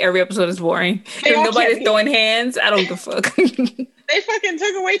now it's like every episode is boring. If nobody's throwing hands, I don't give a fuck. They fucking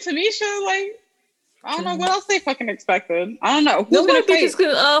took away Tamisha. Like, I don't know what else they fucking expected. I don't know. Who's gonna fight? Bitches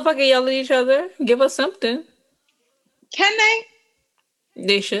can fucking yell at each other. Give us something. Can they?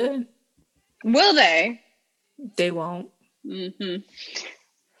 They should. Will they? They won't. Mm-hmm.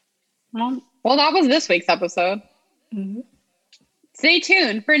 Well, that was this week's episode. Mm-hmm. Stay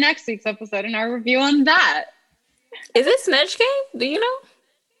tuned for next week's episode and our review on that. Is it Snatch Game? Do you know?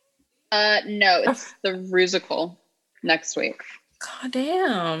 No, it's the Rusical next week. God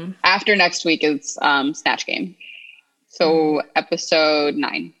damn. After next week is Snatch Game. So episode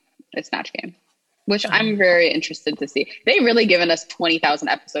 9 is Snatch Game, which I'm very interested to see. They really given us 20,000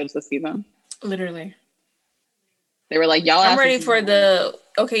 episodes this season. Literally. They were like, y'all. I'm ready for the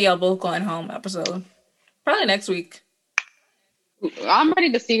okay, y'all both going home episode. Probably next week. I'm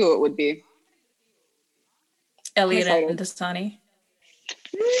ready to see who it would be. Elliot and Dasani.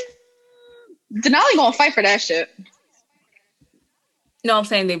 Denali gonna fight for that shit. No, I'm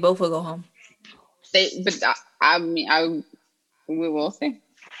saying they both will go home. I mean, we will see.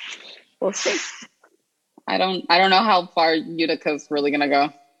 We'll see. I don't know how far Utica's really gonna go.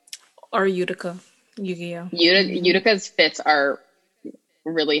 Or Utica. Yu-Gi-Oh. Utica's fits are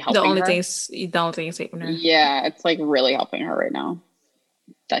really helping the only her. thing saving her. Yeah, it's like really helping her right now.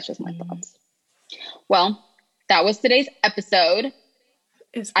 That's just my thoughts. Well, that was today's episode.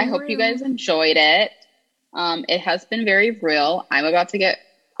 I hope you guys enjoyed it. It has been very real. I'm about to get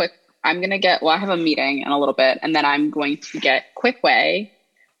I have a meeting in a little bit, and then I'm going to get Quick Way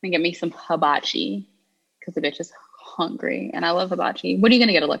and get me some hibachi because the bitch is hungry and I love hibachi. What are you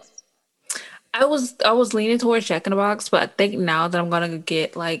gonna get, Alexis? I was leaning towards Jack in the Box, but I think now that I'm gonna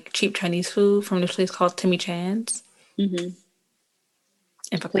get like cheap Chinese food from this place called Timmy Chan's. Mm-hmm.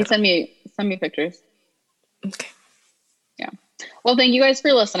 Please send me pictures. Okay. Yeah. Well, thank you guys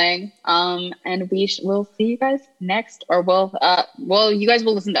for listening. And we'll see you guys next, or you guys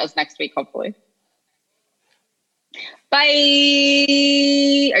will listen to us next week, hopefully.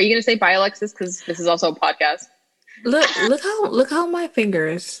 Bye. Are you gonna say bye, Alexis? Because this is also a podcast. Look how my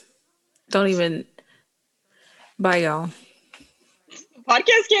fingers don't even. Bye, y'all.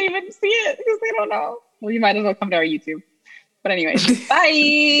 Podcast can't even see it because they don't know. Well, you might as well come to our YouTube. But anyways,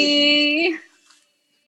 bye.